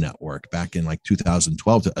Bravo Network back in like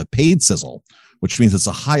 2012, a paid sizzle, which means it's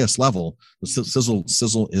the highest level. The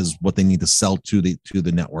sizzle is what they need to sell to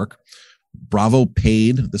the network. Bravo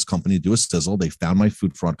paid this company to do a sizzle. They found my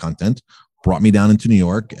food fraud content, brought me down into New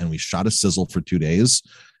York, and we shot a sizzle for 2 days,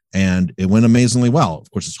 and it went amazingly well. Of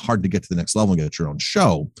course, it's hard to get to the next level and get your own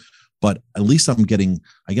show, but at least I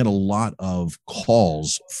get a lot of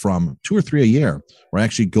calls from 2 or 3 a year where I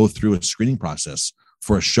actually go through a screening process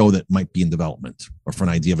for a show that might be in development or for an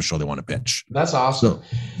idea of a show they want to pitch. That's awesome.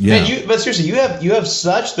 So, yeah. Man, but seriously, you have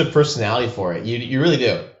such the personality for it. You really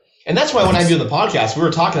do. And that's why when I do the podcast, we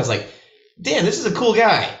were talking, I was like, damn, this is a cool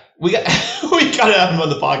guy. We got to have him on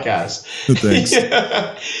the podcast. Thanks.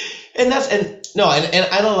 And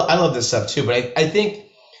I love this stuff too, but I think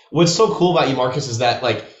what's so cool about you, Marcus, is that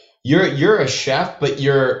like you're a chef, but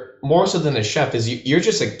you're more so than a chef, is you're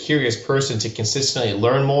just a curious person to consistently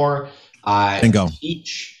learn more, and go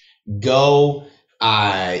teach, go.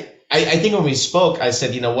 I think when we spoke, I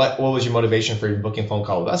said, what was your motivation for booking a phone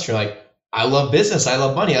call with us? You're like, I love business, I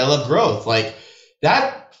love money, I love growth. Like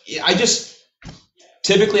that,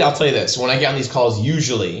 typically I'll tell you this, when I get on these calls,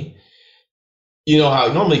 usually, how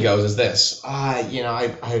it normally goes is this, I've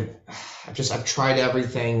tried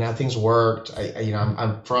everything, nothing's worked.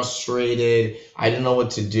 I'm frustrated. I didn't know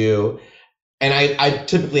what to do. And I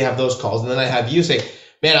typically have those calls. And then I have you say,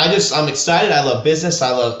 man, I'm excited. I love business.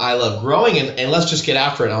 I love growing, and let's just get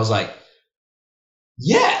after it. And I was like,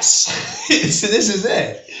 yes, so this is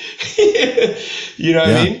it. You know what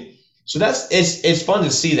I mean? So it's fun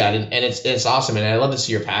to see that, and it's awesome, and I love to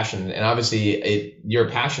see your passion, and obviously your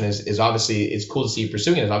passion is obviously, it's cool to see you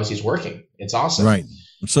pursuing it. Obviously, it's working. It's awesome, right?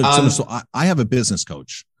 So I have a business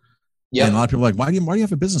coach. Yeah, and a lot of people are like, why do you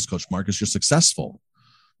have a business coach, Marcus? You're successful.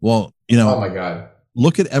 Well, oh my God,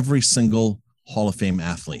 look at every single Hall of Fame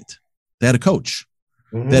athlete. They had a coach.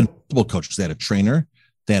 Mm-hmm. They had multiple coaches. They had a trainer.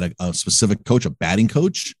 They had a specific coach, a batting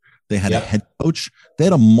coach. They had a head coach. They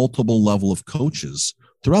had a multiple level of coaches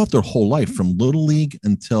throughout their whole life, from little league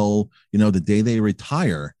until, the day they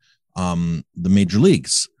retire, the major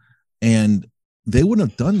leagues. And they wouldn't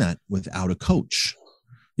have done that without a coach.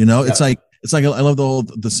 It's like, I love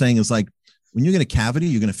the saying is like, when you get a cavity,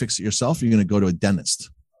 you're going to fix it yourself. Or you're going to go to a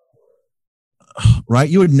dentist, right?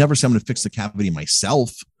 You would never say, I'm going to fix the cavity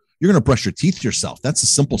myself. You're going to brush your teeth yourself. That's the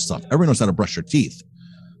simple stuff. Everyone knows how to brush your teeth.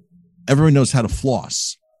 Everyone knows how to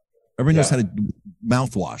floss. Everyone knows how to do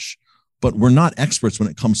mouthwash. But we're not experts when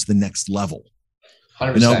it comes to the next level.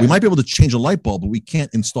 100%. We might be able to change a light bulb, but we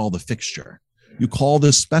can't install the fixture. You call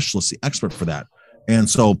this specialist, the expert for that. And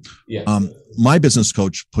so my business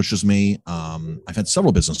coach pushes me. I've had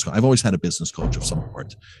several business coaches. I've always had a business coach of some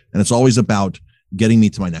sort. And it's always about getting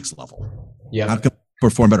me to my next level. Yeah. How can I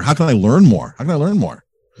perform better? How can I learn more?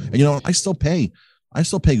 And I still pay I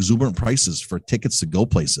still pay exuberant prices for tickets to go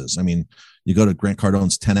places. I mean, you go to Grant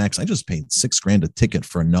Cardone's 10X. I just paid $6,000 a ticket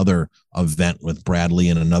for another event with Bradley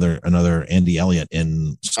and another Andy Elliott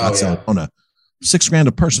in Scottsdale, Arizona. $6,000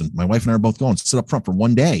 a person. My wife and I are both going. Sit up front for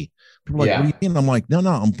one day. People are like, what do you mean? I'm like, no,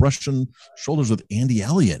 I'm brushing shoulders with Andy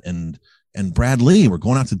Elliott and Brad Lee. We're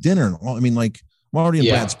going out to dinner and all. I mean, like, I'm already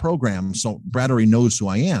in Brad's program, so Brad already knows who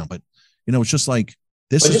I am. But it's just like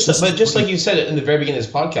this. But just like you said in the very beginning of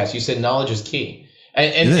this podcast, you said knowledge is key,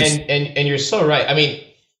 and you're so right. I mean,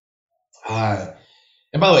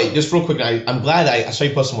 and by the way, just real quick, I'm glad I saw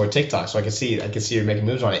you post some more TikTok, so I can see you're making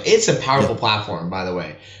moves on it. It's a powerful platform, by the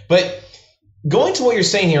way. But going to what you're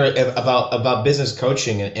saying here about business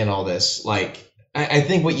coaching and all this, like. I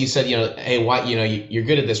think what you said, hey, why, you're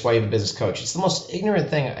good at this. Why you have a business coach? It's the most ignorant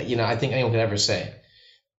thing, I think anyone could ever say.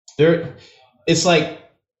 It's like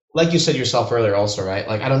you said yourself earlier, also, right?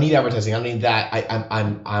 Like, I don't need advertising. I don't need that.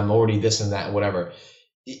 I'm already this and that and whatever.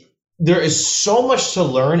 There is so much to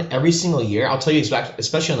learn every single year. I'll tell you,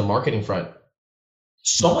 especially on the marketing front,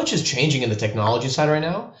 so much is changing in the technology side right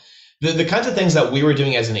now. The kinds of things that we were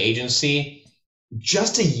doing as an agency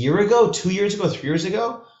just a year ago, 2 years ago, 3 years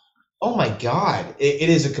ago. Oh my God, it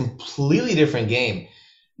is a completely different game.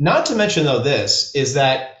 Not to mention, though, this is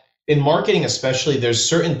that in marketing, especially, there's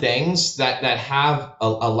certain things that have a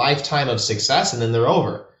lifetime of success and then they're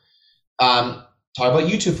over. Talk about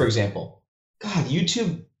YouTube, for example. God,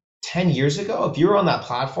 YouTube 10 years ago, if you were on that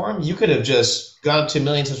platform, you could have just gone up to 1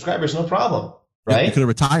 million subscribers, no problem, right? You could have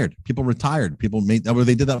retired. People retired. People made that,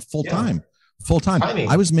 they did that full time. Full time.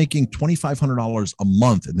 I was making $2,500 a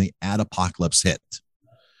month and the ad apocalypse hit.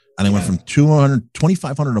 And I went from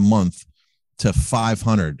 $2,500 a month to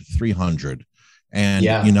 500, 300. And,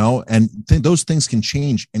 those things can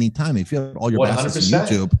change anytime. If you have all your assets on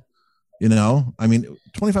YouTube, I mean,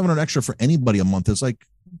 $2,500 extra for anybody a month is like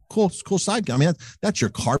cool side. I mean, that's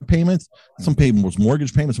your car payment. Some people's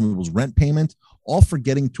mortgage payment, some people's rent payment, all for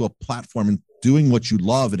getting to a platform and doing what you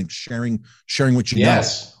love and sharing what you know,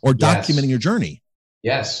 or documenting your journey.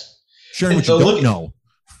 Yes. Sharing what you don't know.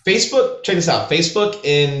 Facebook, check this out. Facebook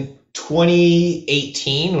in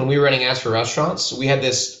 2018, when we were running ads for restaurants, we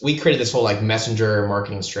created this whole like messenger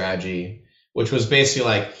marketing strategy, which was basically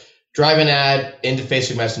like drive an ad into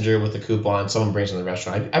Facebook Messenger with a coupon. Someone brings in the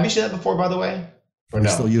restaurant. Have you seen that before, by the way? Or no?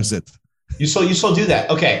 I still use it. You still do that?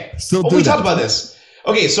 Okay. We talked about this.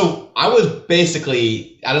 Okay, so I was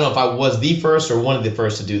basically, I don't know if I was the first or one of the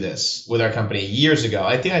first to do this with our company years ago.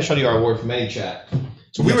 I think I showed you our award for ManyChat.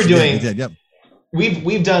 So we were doing. You did, yep.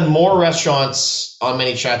 We've done more restaurants on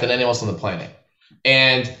ManyChat than anyone else on the planet.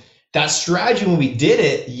 And that strategy, when we did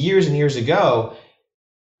it years and years ago,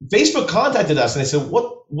 Facebook contacted us and they said,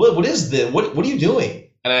 what is this? What are you doing?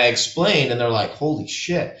 And I explained and they're like, holy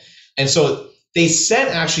shit. And so they sent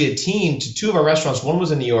actually a team to 2 of our restaurants. One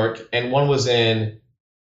was in New York and one was in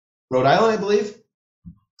Rhode Island, I believe.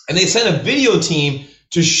 And they sent a video team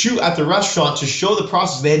to shoot at the restaurant to show the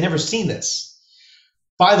process. They had never seen this.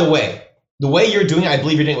 By the way you're doing it, I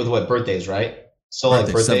believe you're doing it with what, birthdays, right? So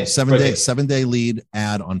like birthday, 7-day lead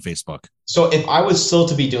ad on Facebook. So if I was still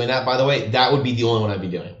to be doing that, by the way, that would be the only one I'd be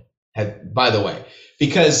doing. By the way,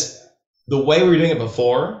 because the way we were doing it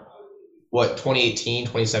before, 2018,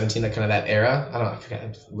 2017, that kind of that era. I don't know, I forget,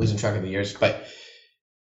 I'm losing track of the years, but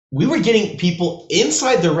we were getting people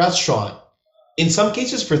inside the restaurant, in some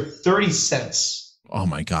cases for 30 cents. Oh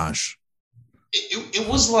my gosh. It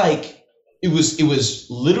was like, it was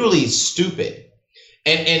literally stupid.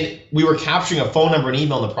 And we were capturing a phone number and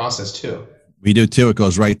email in the process too. We do too. It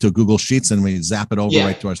goes right to Google Sheets and we zap it over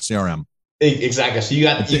right to our CRM. Exactly. So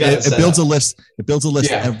it builds a list. It builds a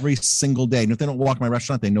list every single day. And if they don't walk my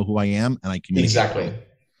restaurant, they know who I am and I communicate. Exactly.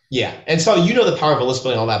 Yeah. And so the power of a list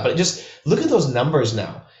building and all that, but just look at those numbers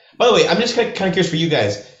now. By the way, I'm just kind of curious for you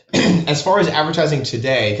guys, as far as advertising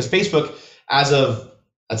today, because Facebook, as of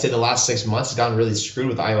I'd say the last 6 months, has gotten really screwed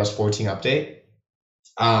with the iOS 14 update.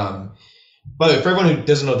 By the way, for everyone who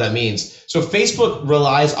doesn't know what that means, so Facebook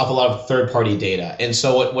relies off a lot of third-party data. And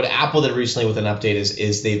so what Apple did recently with an update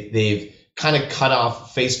is they've kind of cut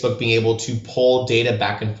off Facebook being able to pull data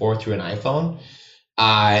back and forth through an iPhone.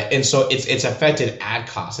 And so it's affected ad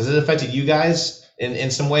costs. Has it affected you guys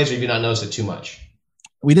in some ways, or have you not noticed it too much?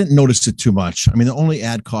 We didn't notice it too much. I mean, the only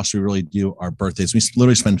ad costs we really do are birthdays. We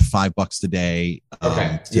literally spend $5 a day to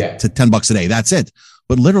 $10 a day. That's it.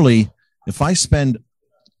 But literally, if I spend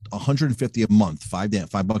 $150 a month,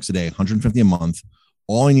 $5 a day, $150 a month,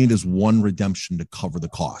 all I need is one redemption to cover the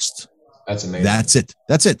cost. That's amazing.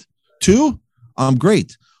 That's it. 2,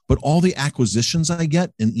 great. But all the acquisitions I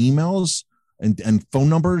get in emails and phone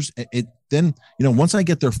numbers, then once I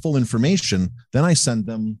get their full information, then I send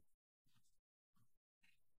them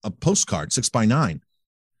a postcard 6x9.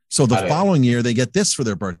 So the Got it. following year they get this for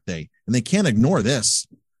their birthday, and they can't ignore this.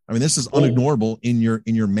 I mean, this is unignorable in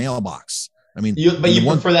your mailbox. I mean, you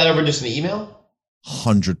prefer that over just an email?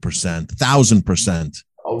 100%, 1,000%.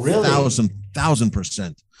 Oh, really?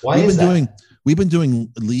 1,000%. Why is that? We've been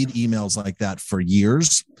doing lead emails like that for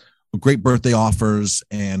years. Great birthday offers,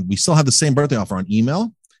 and we still have the same birthday offer on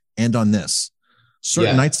email and on this.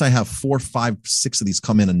 Certain nights I have 4, 5, 6 of these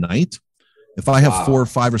come in a night. If I have 4 or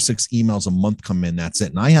 5 or 6 emails a month come in, that's it.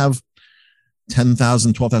 And I have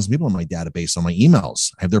 10,000, 12,000 people in my database on my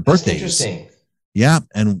emails. I have their birthdays. Interesting. Yeah.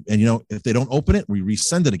 And you know, if they don't open it, we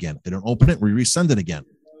resend it again. If they don't open it, we resend it again.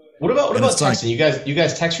 What about texting? You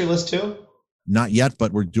guys text your list too? Not yet,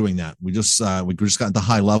 but we're doing that. We just got into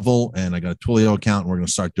high level, and I got a Twilio account, and we're going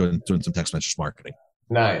to start doing some text message marketing.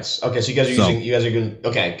 Nice. Okay. So you guys are good.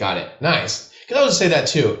 Okay. Got it. Nice. Cause I would say that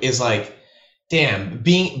too is like, damn,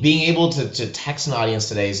 being able to text an audience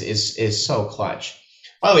today is so clutch.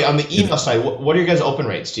 By the way, on the email side, what are your guys' open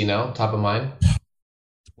rates? Do you know, top of mind?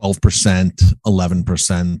 12%,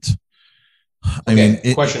 11%. I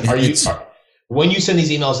mean, question: when you send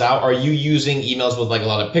these emails out, are you using emails with like a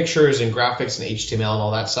lot of pictures and graphics and HTML and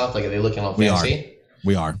all that stuff? Like, are they looking all fancy?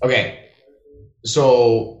 We are. Okay.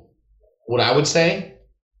 So, what I would say,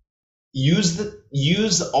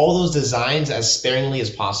 use all those designs as sparingly as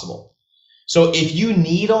possible. So if you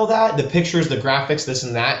need all that, the pictures, the graphics, this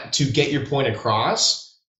and that, to get your point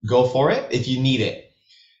across, go for it if you need it.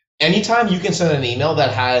 Anytime you can send an email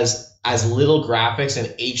that has as little graphics and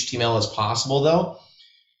HTML as possible, though,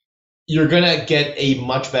 you're gonna get a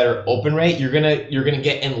much better open rate. You're gonna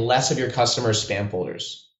get in less of your customers' spam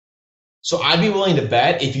folders. So I'd be willing to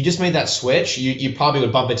bet if you just made that switch, you probably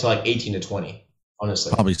would bump it to like 18 to 20,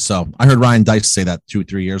 honestly. Probably so. I heard Ryan Dice say that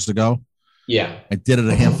 2-3 years ago. Yeah. I did it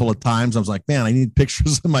a handful of times. I was like, man, I need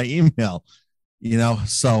pictures in my email, you know?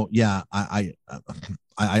 So yeah, I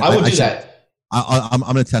would do that. I'm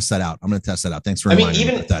going to test that out. Thanks for reminding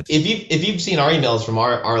me about that. If you've seen our emails from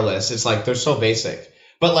our list, it's like, they're so basic,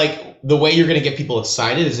 but like the way you're going to get people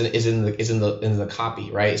excited is in the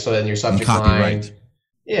copy, right? So in your subject line, right.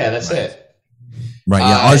 Yeah, that's it. Right.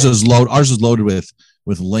 Yeah. Ours is loaded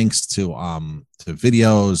with links to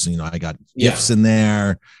videos. You know, I got GIFs in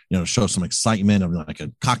there, you know, show some excitement of like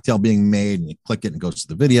a cocktail being made, and you click it and it goes to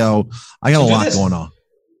the video. I got a lot going on.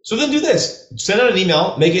 So then do this. Send out an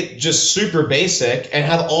email, make it just super basic, and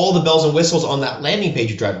have all the bells and whistles on that landing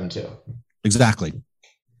page you drive them to. Exactly.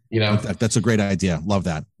 You know, that's a great idea. Love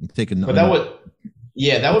that. I'm taking but that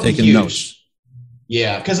would be huge. Notes.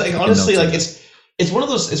 Yeah. Cause like, honestly, like it's one of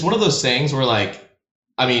those things where like,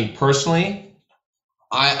 I mean, personally,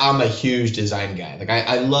 I'm a huge design guy. Like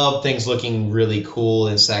I love things looking really cool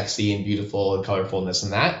and sexy and beautiful and colorful and this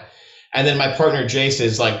and that. And then my partner Jace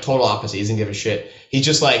is like total opposite. He doesn't give a shit. He's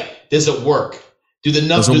just like, does it work? Do the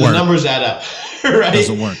numbers add up? Right?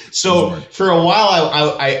 Doesn't work. So for a while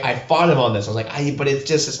I fought him on this. I was like, but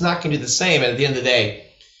it's not gonna do the same. And at the end of the day,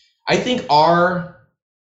 I think our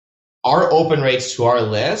open rates to our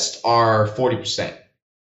list are 40%,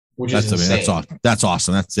 which is insane. That's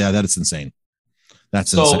awesome. That is insane.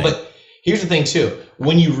 That's insane. But here's the thing too.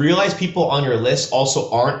 When you realize people on your list also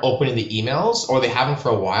aren't opening the emails, or they haven't for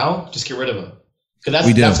a while, just get rid of them.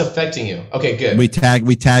 Because that's affecting you. Okay, good. We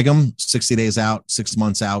tag them 60 days out, 6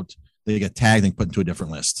 months out. They get tagged and put into a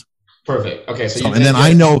different list. Perfect. Okay. And then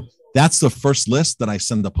I know that's the first list that I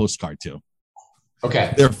send the postcard to.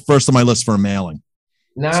 Okay. They're first on my list for a mailing.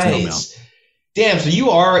 Nice. Damn. So you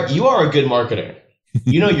are a good marketer.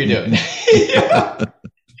 You know what you're doing. Yeah.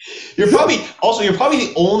 You're probably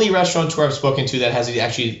the only restaurateur I've spoken to that has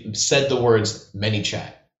actually said the words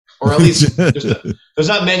ManyChat, or at least there's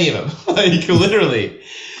not many of them. Like literally,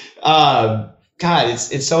 God,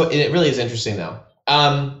 it really is interesting though.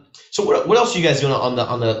 So what else are you guys doing on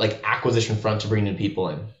the like acquisition front to bring in people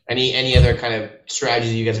in? Any other kind of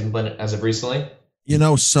strategies you guys have implemented as of recently? You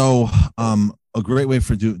know, so a great way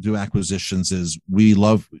for do acquisitions is we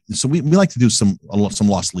like to do some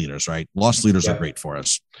lost leaders, right? Lost leaders are great for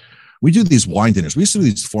us. We do these wine dinners. We used to do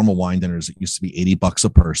these formal wine dinners. It used to be $80 a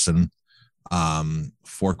person,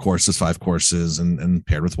 4 courses, 5 courses, and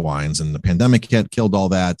paired with wines. And the pandemic killed all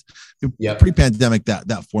that. Pre-pandemic,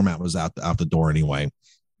 that format was out the door anyway.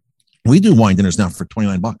 We do wine dinners now for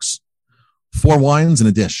 $29. 4 wines and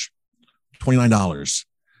a dish, $29.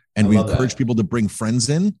 And we encourage people to bring friends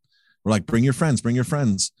in. We're like, bring your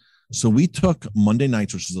friends. So we took Monday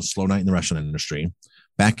nights, which is a slow night in the restaurant industry.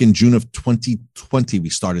 Back in June of 2020, we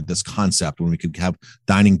started this concept when we could have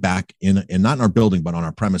dining back in not in our building, but on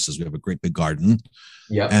our premises. We have a great big garden.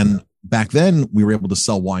 Yeah. And back then we were able to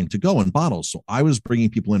sell wine to go in bottles. So I was bringing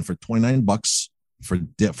people in for $29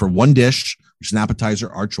 for one dish, which is an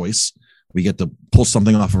appetizer, our choice. We get to pull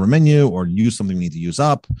something off of our menu or use something we need to use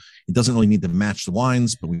up. It doesn't really need to match the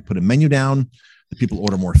wines, but we put a menu down. The people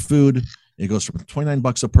order more food. It goes from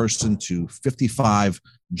 $29 a person to $55,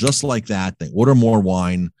 just like that. They order more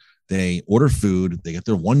wine. They order food. They get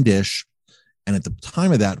their one dish. And at the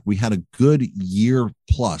time of that, we had a good year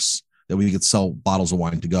plus that we could sell bottles of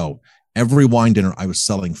wine to go. Every wine dinner, I was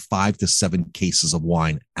selling 5 to 7 cases of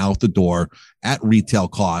wine out the door at retail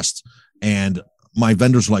cost. And my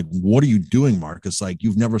vendors were like, what are you doing, Marcus? Like,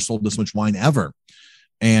 you've never sold this much wine ever.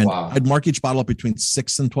 And I'd mark each bottle up between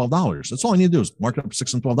 $6 and $12. That's all I need to do is mark it up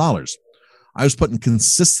 $6 and $12. I was putting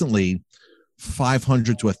consistently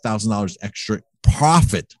 $500 to $1,000 extra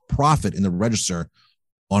profit in the register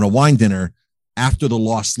on a wine dinner after the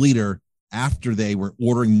loss leader, after they were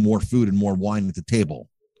ordering more food and more wine at the table.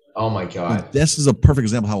 Oh my God. And this is a perfect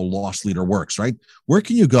example of how a loss leader works, right? Where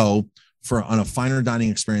can you go on a finer dining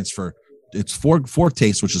experience for it's four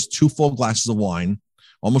tastes, which is 2 full glasses of wine,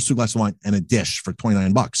 almost 2 glasses of wine, and a dish for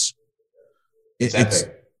 $29. It's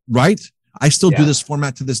right. I still do this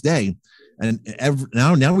format to this day. And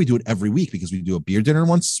now we do it every week because we do a beer dinner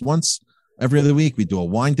once every other week. We do a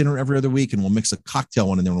wine dinner every other week, and we'll mix a cocktail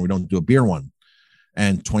one in there when we don't do a beer one.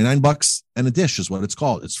 And $29 and a dish is what it's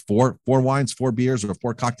called. It's four wines, 4 beers, or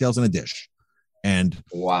 4 cocktails and a dish. And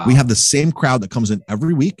we have the same crowd that comes in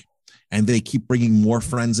every week, and they keep bringing more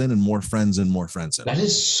friends in and more friends and more friends in. That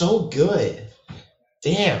is so good.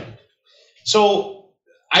 Damn. So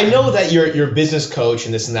I know that you're a business coach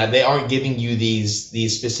and this and that. They aren't giving you these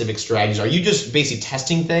specific strategies. Are you just basically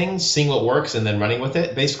testing things, seeing what works, and then running with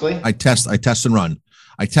it, basically? I test and run.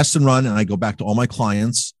 And I go back to all my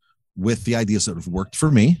clients with the ideas that have worked for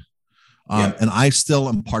me. And I still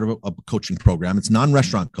am part of a coaching program. It's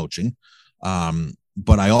non-restaurant coaching.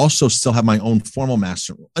 But I also still have my own informal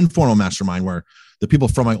mastermind where the people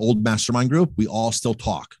from my old mastermind group, we all still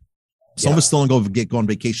talk. Some of us still go on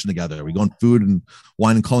vacation together. We go on food and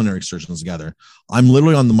wine and culinary excursions together. I'm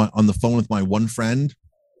literally on the phone with my one friend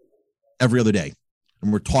every other day,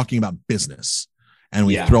 and we're talking about business, and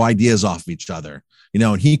we throw ideas off of each other.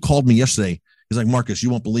 And he called me yesterday. He's like, Marcus, you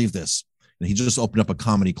won't believe this. And he just opened up a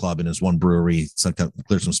comedy club in his one brewery. It's like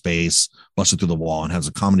cleared some space, busted through the wall, and has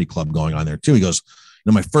a comedy club going on there too. He goes,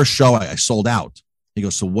 my first show, I sold out. He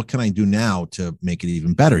goes, so what can I do now to make it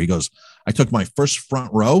even better? He goes, I took my first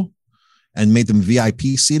front row and made them VIP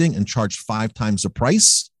seating and charged 5 times the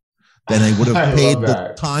price than I would have paid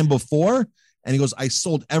the time before. And he goes, I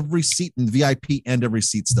sold every seat in VIP and every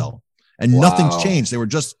seat still. And nothing's changed. They were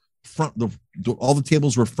just all the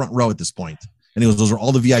tables were front row at this point. And he goes, those are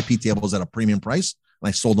all the VIP tables at a premium price. And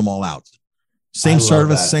I sold them all out. Same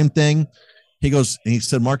service, same thing. He goes, and he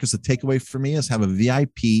said, Marcus, the takeaway for me is have a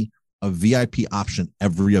VIP option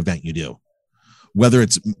every event you do. Whether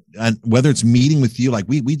it's meeting with you, like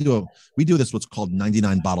we do this, what's called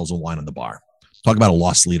 99 bottles of wine on the bar. Talk about a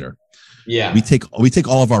loss leader. Yeah. We take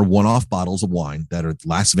all of our one-off bottles of wine that are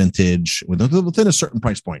last vintage within a certain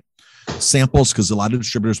price point. Samples, because a lot of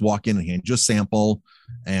distributors walk in and hand you a sample.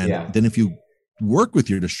 And then if you work with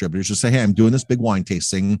your distributors, just say, hey, I'm doing this big wine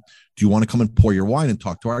tasting. Do you want to come and pour your wine and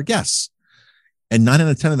talk to our guests? And 9 out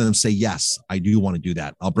of 10 of them say, yes, I do want to do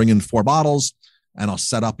that. I'll bring in 4 bottles and I'll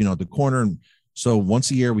set up, at the corner. And so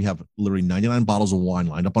once a year, we have literally 99 bottles of wine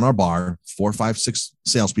lined up on our bar, 4, 5, 6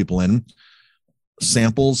 salespeople in,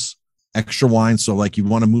 samples, extra wine. So like you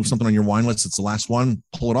want to move something on your wine list, it's the last one,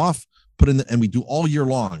 pull it off, put in, and we do all year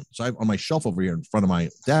long. So I have on my shelf over here in front of my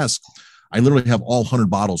desk, I literally have all 100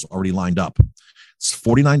 bottles already lined up. It's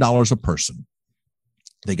 $49 a person.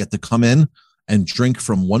 They get to come in and drink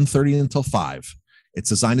from 1:30 until 5. It's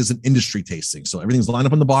designed as an industry tasting. So everything's lined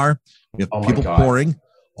up in the bar. We have people pouring.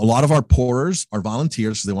 A lot of our pourers are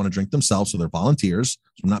volunteers because they want to drink themselves. So they're volunteers.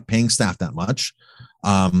 So I'm not paying staff that much.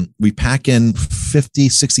 We pack in 50,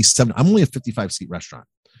 60, 70. I'm only a 55 seat restaurant.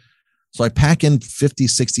 So I pack in 50,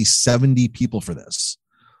 60, 70 people for this.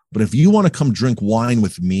 But if you want to come drink wine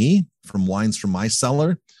with me from wines from my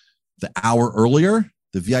cellar, the hour earlier,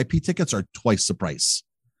 the VIP tickets are twice the price.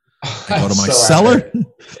 I go to my cellar.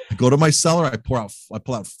 I go to my cellar. I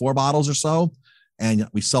pull out 4 bottles or so, and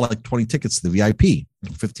we sell like 20 tickets to the VIP,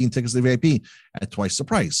 15 tickets to the VIP at twice the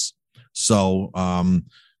price. So,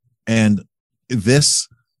 and this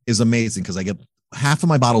is amazing because I get half of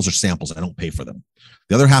my bottles are samples. I don't pay for them.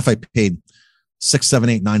 The other half I paid $6,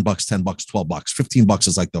 $7, $8, $9, $10, $12, $15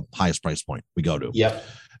 is like the highest price point we go to. Yep.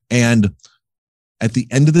 And at the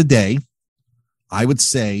end of the day, I would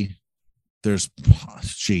say there's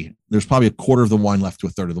probably a quarter of the wine left to a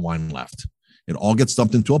third of the wine left. It all gets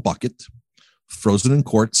dumped into a bucket, frozen in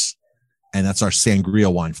quarts, and that's our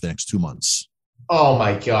sangria wine for the next 2 months. Oh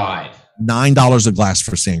my God. $9 a glass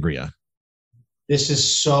for sangria. This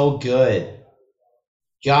is so good.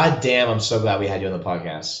 God damn, I'm so glad we had you on the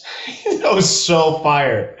podcast. That was so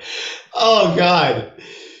fire. Oh God.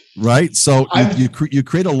 Right. So you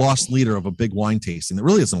create a lost leader of a big wine tasting. It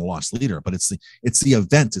really isn't a lost leader, but it's the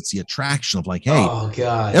event. It's the attraction of like, hey, oh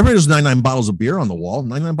God, everybody has 99 bottles of beer on the wall,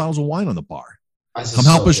 99 bottles of wine on the bar. Come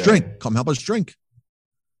help us drink. Come help us drink.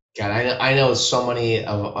 God, I know so many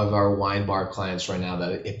of our wine bar clients right now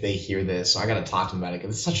that if they hear this, so I got to talk to them about it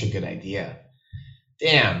because it's such a good idea.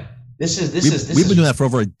 Damn, we've been doing that for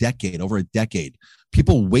over a decade.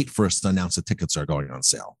 People wait for us to announce the tickets are going on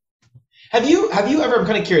sale. Have you ever? I'm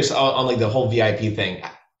kind of curious on like the whole VIP thing.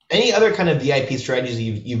 Any other kind of VIP strategies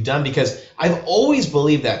you've done? Because I've always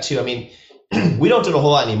believed that too. I mean, we don't do it a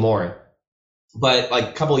whole lot anymore. But like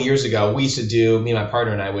a couple of years ago, we used to do, me and my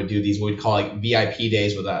partner and I would do these, what we'd call like VIP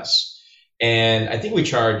days with us. And I think we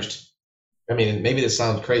charged, I mean, maybe this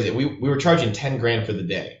sounds crazy. We were charging 10 grand for the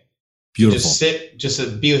day. Beautiful. Just to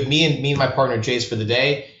be with me and my partner Jace for the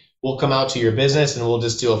day. We'll come out to your business and we'll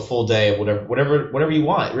just do a full day of whatever you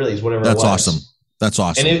want. Really is whatever. That's awesome. That's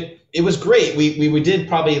awesome. And it was great. We did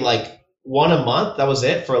probably like one a month. That was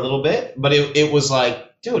it for a little bit. But it was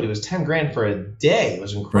like, dude, it was 10 grand for a day. It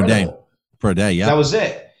was incredible. Per day, yeah. That was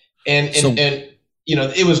it. And you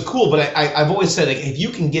know, it was cool, but I've always said, like, if you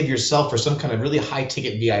can give yourself for some kind of really high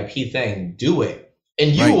ticket VIP thing, do it. And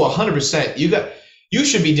you 100%, you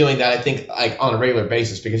should be doing that, I think, like on a regular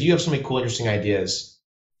basis, because you have so many cool, interesting ideas.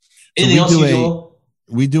 Anything else you do?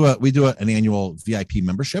 We do an annual VIP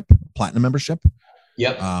membership, platinum membership.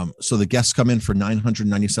 Yep. So the guests come in for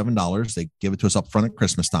 $997. They give it to us up front at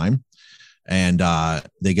Christmas time, and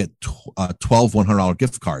they get 12 $100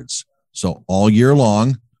 gift cards. So all year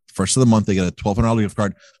long, first of the month, they get a $1,200 gift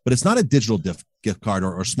card, but it's not a digital gift card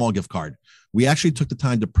or small gift card. We actually took the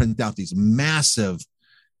time to print out these massive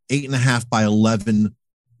 8.5 by 11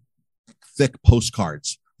 thick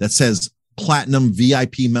postcards that says platinum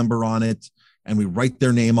VIP member on it. And we write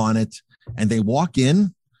their name on it. And they walk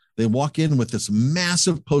in with this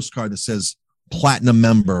massive postcard that says platinum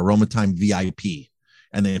member, Aromatime VIP.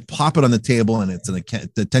 And they pop it on the table, and it's an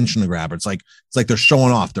attention grabber. It's like they're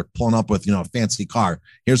showing off. They're pulling up with, a fancy car.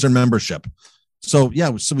 Here's their membership. So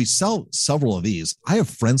yeah, so we sell several of these. I have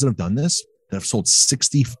friends that have done this that have sold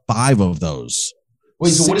 65 of those. Wait,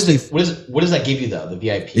 so what does that give you though? The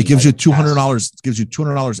VIP? It gives you $200. It gives you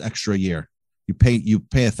 $200 extra a year. You pay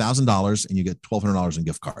 $1,000 and you get $1,200 in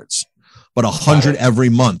gift cards, but 100 every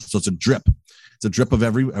month. So it's a drip. It's a drip of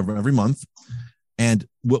every month. And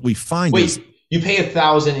what we find is. You pay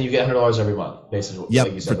 $1,000 and you get $100 every month, basically. Yep,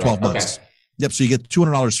 like you said, for 12 months. Okay. Yep, so you get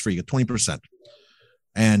 $200 free, you get 20%.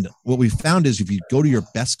 And what we found is if you go to your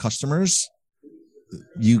best customers,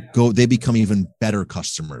 they become even better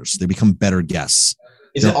customers. They become better guests.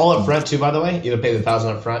 Is it all up front too, by the way? You pay the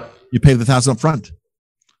 $1,000 up front? You pay the $1,000 up front.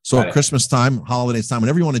 So at Christmas time, holidays time,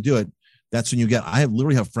 whenever you want to do it, that's when you get. I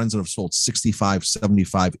literally have friends that have sold 65,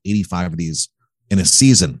 75, 85 of these in a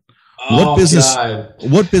season. What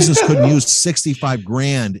business could use 65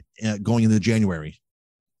 grand going into January?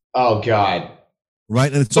 Oh God.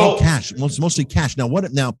 Right. And it's all cash. Mostly cash. Now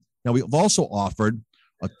we've also offered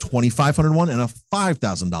a $2,500 one and a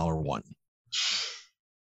 $5,000 one.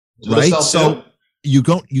 Right. So you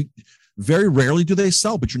very rarely do they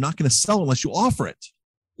sell, but you're not going to sell unless you offer it.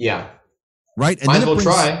 Yeah. Right. And might as well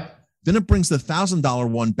try. Then it brings the $1,000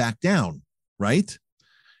 one back down. Right.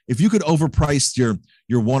 If you could overprice your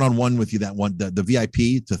one-on-one with you, that one, the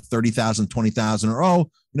VIP to $30,000, $20,000, or,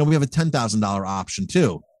 we have a $10,000 option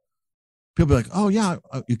too. People are like, oh yeah,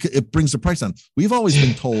 it brings the price down. I've always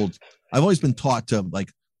been taught to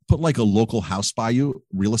like, put like a local house by you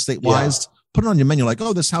real estate wise, put it on your menu. Like,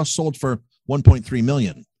 oh, this house sold for 1.3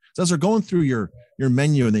 million. So as they're going through your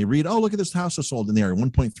menu and they read, oh, look at this house that sold in there,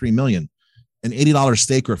 1.3 million. An $80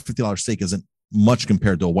 steak or a $50 steak isn't much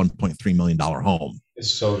compared to a $1.3 million home.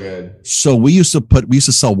 It's so good. So we used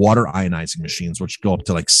to sell water ionizing machines, which go up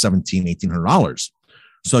to like $1,800.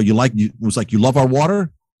 So you love our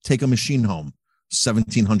water, take a machine home,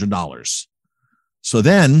 $1,700. So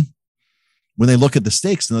then when they look at the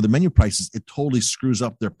steaks and other menu prices, it totally screws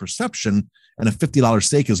up their perception. And a $50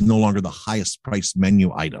 steak is no longer the highest priced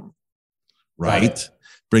menu item, right?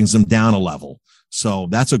 Brings them down a level. So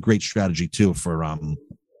that's a great strategy too for,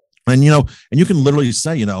 and you can literally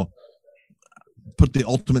say, put the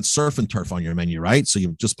ultimate surf and turf on your menu, right? So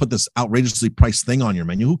you just put this outrageously priced thing on your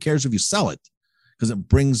menu. Who cares if you sell it? Because it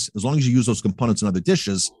brings, as long as you use those components in other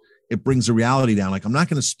dishes, it brings the reality down. Like, I'm not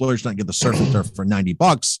going to splurge, not get the surf and turf for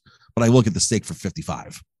 $90, but I will get the steak for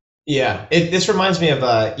 $55. Yeah. This reminds me of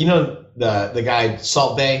the guy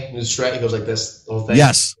Salt Bay, who's Shrek. He goes like this the whole thing.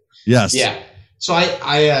 Yes. Yes. Yeah. So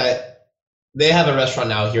I they have a restaurant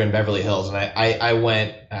now here in Beverly Hills, and I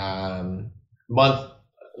went month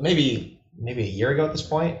maybe a year ago at this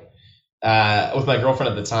point with my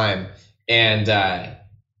girlfriend at the time, and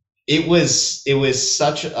it was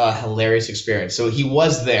such a hilarious experience. So he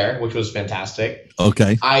was there, which was fantastic.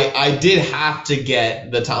 Okay. I did have to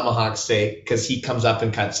get the tomahawk steak because he comes up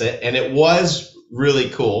and cuts it, and it was really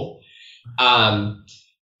cool.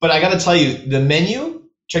 But I got to tell you, the menu.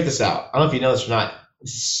 Check this out. I don't know if you know this or not.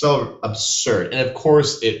 It's so absurd, and of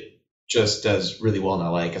course, it just does really well in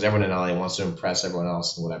LA because everyone in LA wants to impress everyone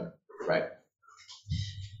else and whatever, right?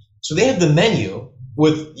 So they have the menu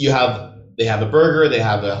with they have a burger, they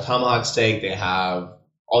have a tomahawk steak, they have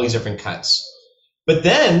all these different cuts. But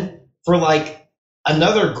then for like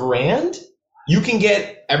another grand, you can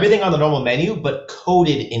get everything on the normal menu, but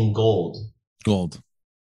coated in gold. Gold.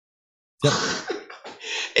 Yep.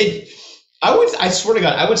 I swear to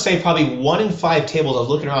God, I would say probably 1 in 5 tables I was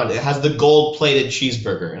looking around, it has the gold plated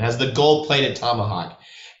cheeseburger, it has the gold plated tomahawk.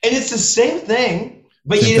 And it's the same thing,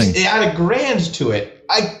 but you just add a grand to it.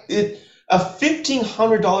 A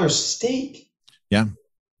 $1,500 steak. Yeah.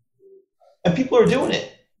 And people are doing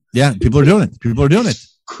it. Yeah, people are doing it.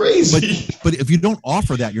 Crazy. But if you don't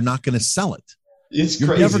offer that, you're not going to sell it. You're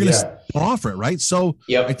crazy. Never going to offer it, right? So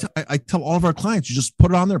yep. I tell all of our clients, you just put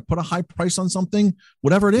it on there, put a high price on something,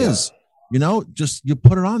 whatever it is, just you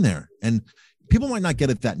put it on there. And people might not get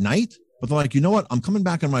it that night, but they're like, you know what? I'm coming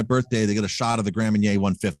back on my birthday. They get a shot of the Grand Marnier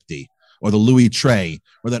 150 or the Louis Trey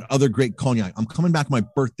or that other great cognac. I'm coming back on my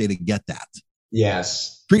birthday to get that.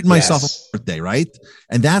 Yes. Treating myself on my birthday, right?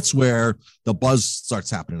 And that's where the buzz starts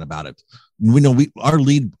happening about it. We know our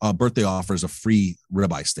lead birthday offer is a free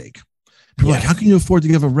ribeye steak. People are like, how can you afford to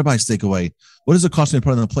give a ribeye steak away? What does it cost me to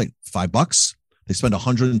put it on the plate? $5. They spend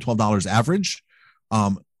 $112 average.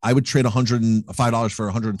 I would trade $105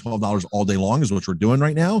 for $112 all day long is what we're doing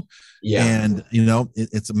right now. Yeah. And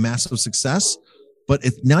it's a massive success, but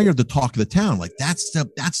now you're the talk of the town. Like that's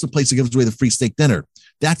the place that gives away the free steak dinner.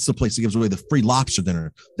 That's the place that gives away the free lobster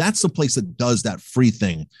dinner. That's the place that does that free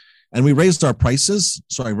thing. And we raised our prices.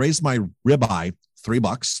 So I raised my ribeye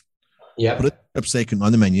 $3. Yeah. Put a strip steak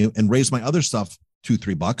on the menu and raise my other stuff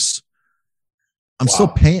 $2-3. I'm still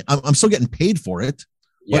paying. I'm still getting paid for it.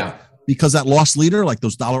 Yeah. Because that lost leader, like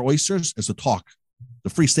those dollar oysters, is a talk. The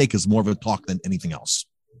free steak is more of a talk than anything else.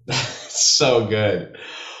 So good.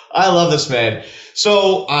 I love this, man.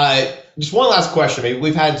 So just one last question. Maybe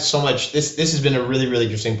we've had so much. This has been a really, really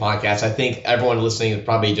interesting podcast. I think everyone listening is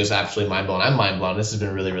probably just absolutely mind blown. I'm mind blown. This has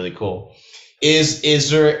been really, really cool. Is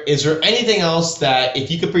there anything else that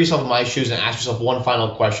if you could put yourself in my shoes and ask yourself one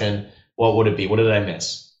final question, what would it be? What did I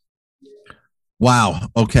miss? Wow.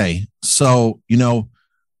 Okay. So,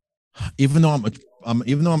 even though I'm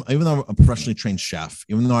a professionally trained chef,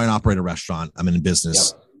 even though I operate a restaurant, I'm in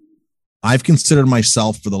business. Yep. I've considered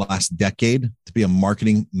myself for the last decade to be a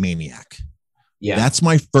marketing maniac. Yeah. That's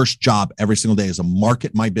my first job every single day is to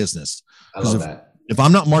market my business. I love that. If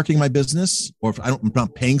I'm not marketing my business or if I'm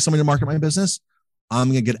not paying somebody to market my business,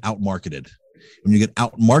 I'm going to get out marketed. When you get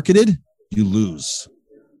out marketed, you lose.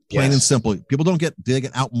 Plain and simple. People they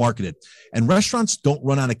get out marketed, and restaurants don't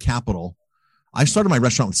run out of capital. I started my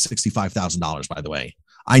restaurant with $65,000, by the way.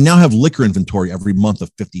 I now have liquor inventory every month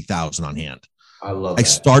of $50,000 on hand. I love that. I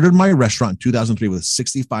started my restaurant in 2003 with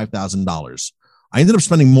 $65,000. I ended up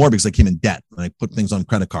spending more because I came in debt and I put things on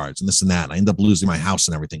credit cards and this and that. And I ended up losing my house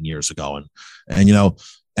and everything years ago.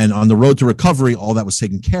 And on the road to recovery, all that was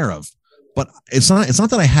taken care of. But it's not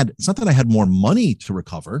that I had more money to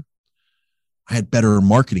recover. I had better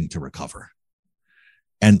marketing to recover.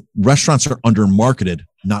 And restaurants are under marketed,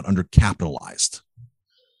 not under capitalized.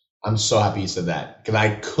 I'm so happy you said that because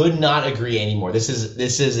I could not agree anymore. This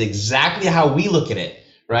is exactly how we look at it,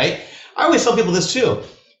 right? I always tell people this too.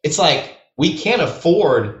 It's like we can't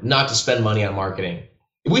afford not to spend money on marketing.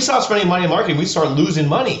 If we stop spending money on marketing, we start losing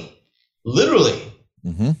money, literally.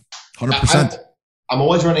 100%. I'm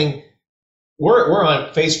always running. We're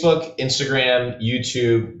on Facebook, Instagram,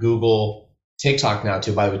 YouTube, Google, TikTok now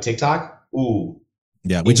too. By the way, TikTok. Ooh.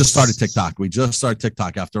 Yeah, we just started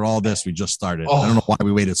TikTok. After all this, we just started. I don't know why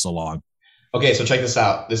we waited so long. Okay, so check this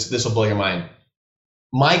out. This will blow your mind.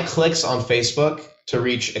 My clicks on Facebook to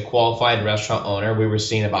reach a qualified restaurant owner, we were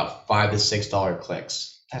seeing about $5 to $6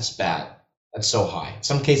 clicks. That's bad. That's so high. In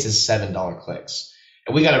some cases, $7 clicks.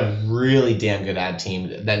 And we got a really damn good ad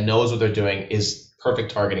team that knows what they're doing, is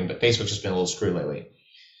perfect targeting, but Facebook's just been a little screwed lately.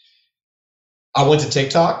 I went to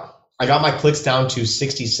TikTok. I got my clicks down to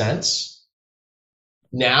 60 cents.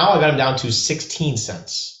 Now I got them down to 16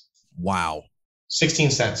 cents. Wow.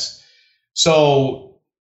 16 cents. So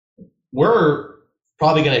we're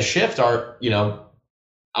probably going to shift our, we're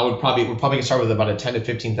probably going to start with about a $10,000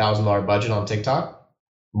 to $15,000 budget on TikTok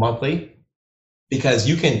monthly, because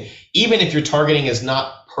you can, even if your targeting is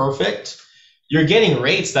not perfect, you're getting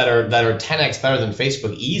rates that are 10x better than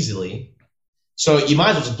Facebook easily. So you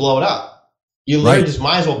might as well just blow it up. You literally just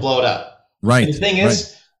might as well blow it up. Right. And the thing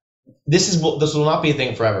is, this will not be a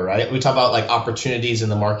thing forever, right? We talk about like opportunities in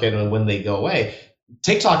the market and when they go away.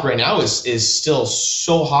 TikTok right now is still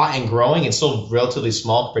so hot and growing and still relatively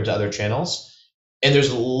small compared to other channels. And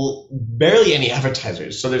there's barely any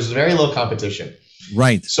advertisers. So there's very low competition.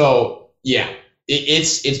 Right. So yeah,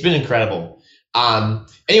 it's been incredible.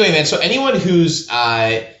 Anyway, man, so anyone who's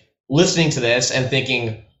listening to this and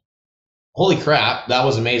thinking, holy crap, that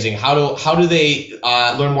was amazing. How do they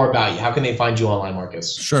learn more about you? How can they find you online,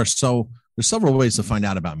 Marcus? Sure. So there's several ways to find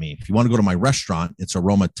out about me. If you want to go to my restaurant, it's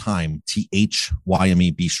Aroma Time,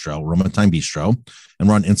 THYME Bistro, Aroma Time Bistro. And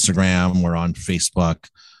we're on Instagram, we're on Facebook.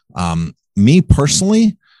 Me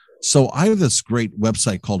personally, so I have this great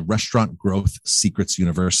website called Restaurant Growth Secrets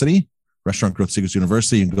University. Restaurant Growth Secrets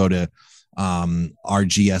University. You can go to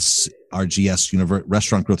RGS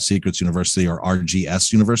Restaurant Growth Secrets University, or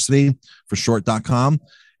RGS University for short.com.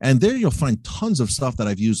 And there you'll find tons of stuff that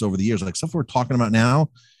I've used over the years, like stuff we're talking about now.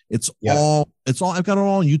 It's all, I've got it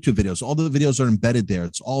all in YouTube videos. All the videos are embedded there.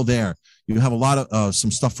 It's all there. You have a lot of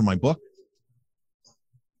some stuff from my book.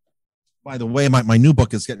 By the way, my new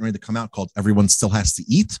book is getting ready to come out, called Everyone Still Has to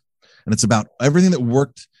Eat. And it's about everything that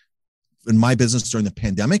worked in my business during the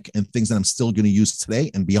pandemic and things that I'm still going to use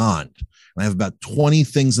today and beyond. And I have about 20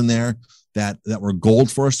 things in there that were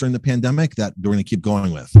gold for us during the pandemic that we're going to keep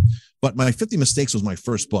going with. But my 50 Mistakes was my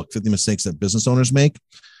first book, 50 Mistakes That Business Owners Make.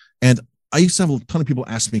 And I used to have a ton of people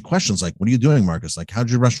ask me questions like, what are you doing, Marcus? Like, how'd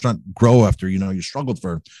your restaurant grow after, you struggled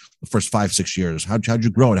for the first 5-6 years? How'd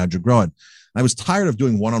you grow it? How'd you grow it? I was tired of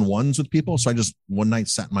doing one-on-ones with people. So I just one night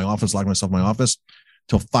sat in my office, locked myself in my office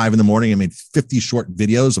till 5 a.m. and made 50 short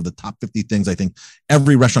videos of the top 50 things I think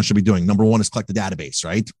every restaurant should be doing. Number one is collect the database,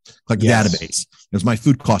 right? Collect the database. It was my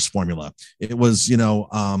food cost formula. It was,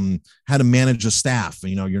 how to manage a staff.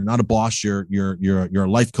 You're not a boss. You're a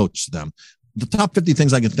life coach to them. The top 50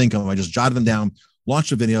 things I can think of, I just jotted them down, launched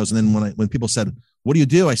the videos. And then when people said, what do you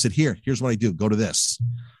do? I said, here's what I do. Go to this.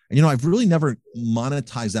 And, I've really never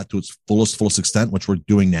monetized that to its fullest extent, which we're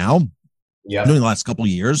doing now. Yeah. Doing the last couple of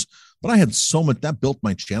years. But I had so much that built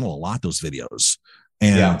my channel a lot, those videos.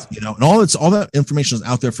 And, and all that information is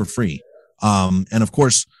out there for free. And of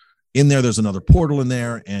course, in there's another portal in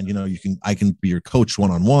there, and, I can be your coach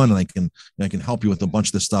one-on-one, and I can help you with a bunch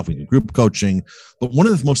of this stuff. We do group coaching. But one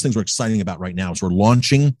of the most things we're exciting about right now is we're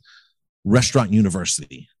launching Restaurant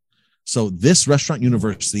University. So this Restaurant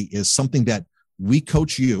University is something that we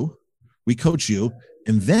coach you,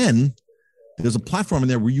 and then there's a platform in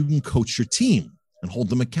there where you can coach your team and hold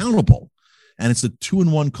them accountable. And it's a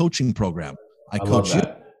 2-in-1 coaching program. I coach you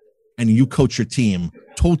and you coach your team.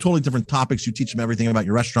 Totally different topics. You teach them everything about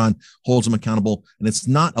your restaurant, holds them accountable. And it's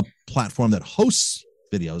not a platform that hosts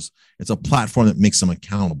videos. It's a platform that makes them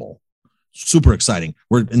accountable. Super exciting.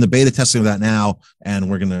 We're in the beta testing of that now, and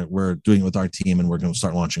we're doing it with our team, and we're going to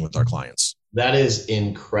start launching with our clients. That is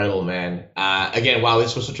incredible, man. Again, wow,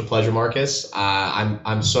 this was such a pleasure, Marcus.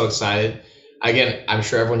 I'm so excited. Again, I'm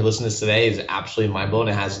sure everyone who listens to this today is absolutely mind blown.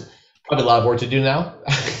 It has probably a lot of work to do now.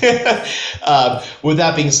 With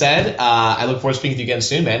that being said, I look forward to speaking to you again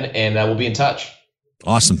soon, man, and we'll be in touch.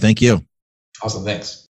 Awesome. Thank you. Awesome. Thanks.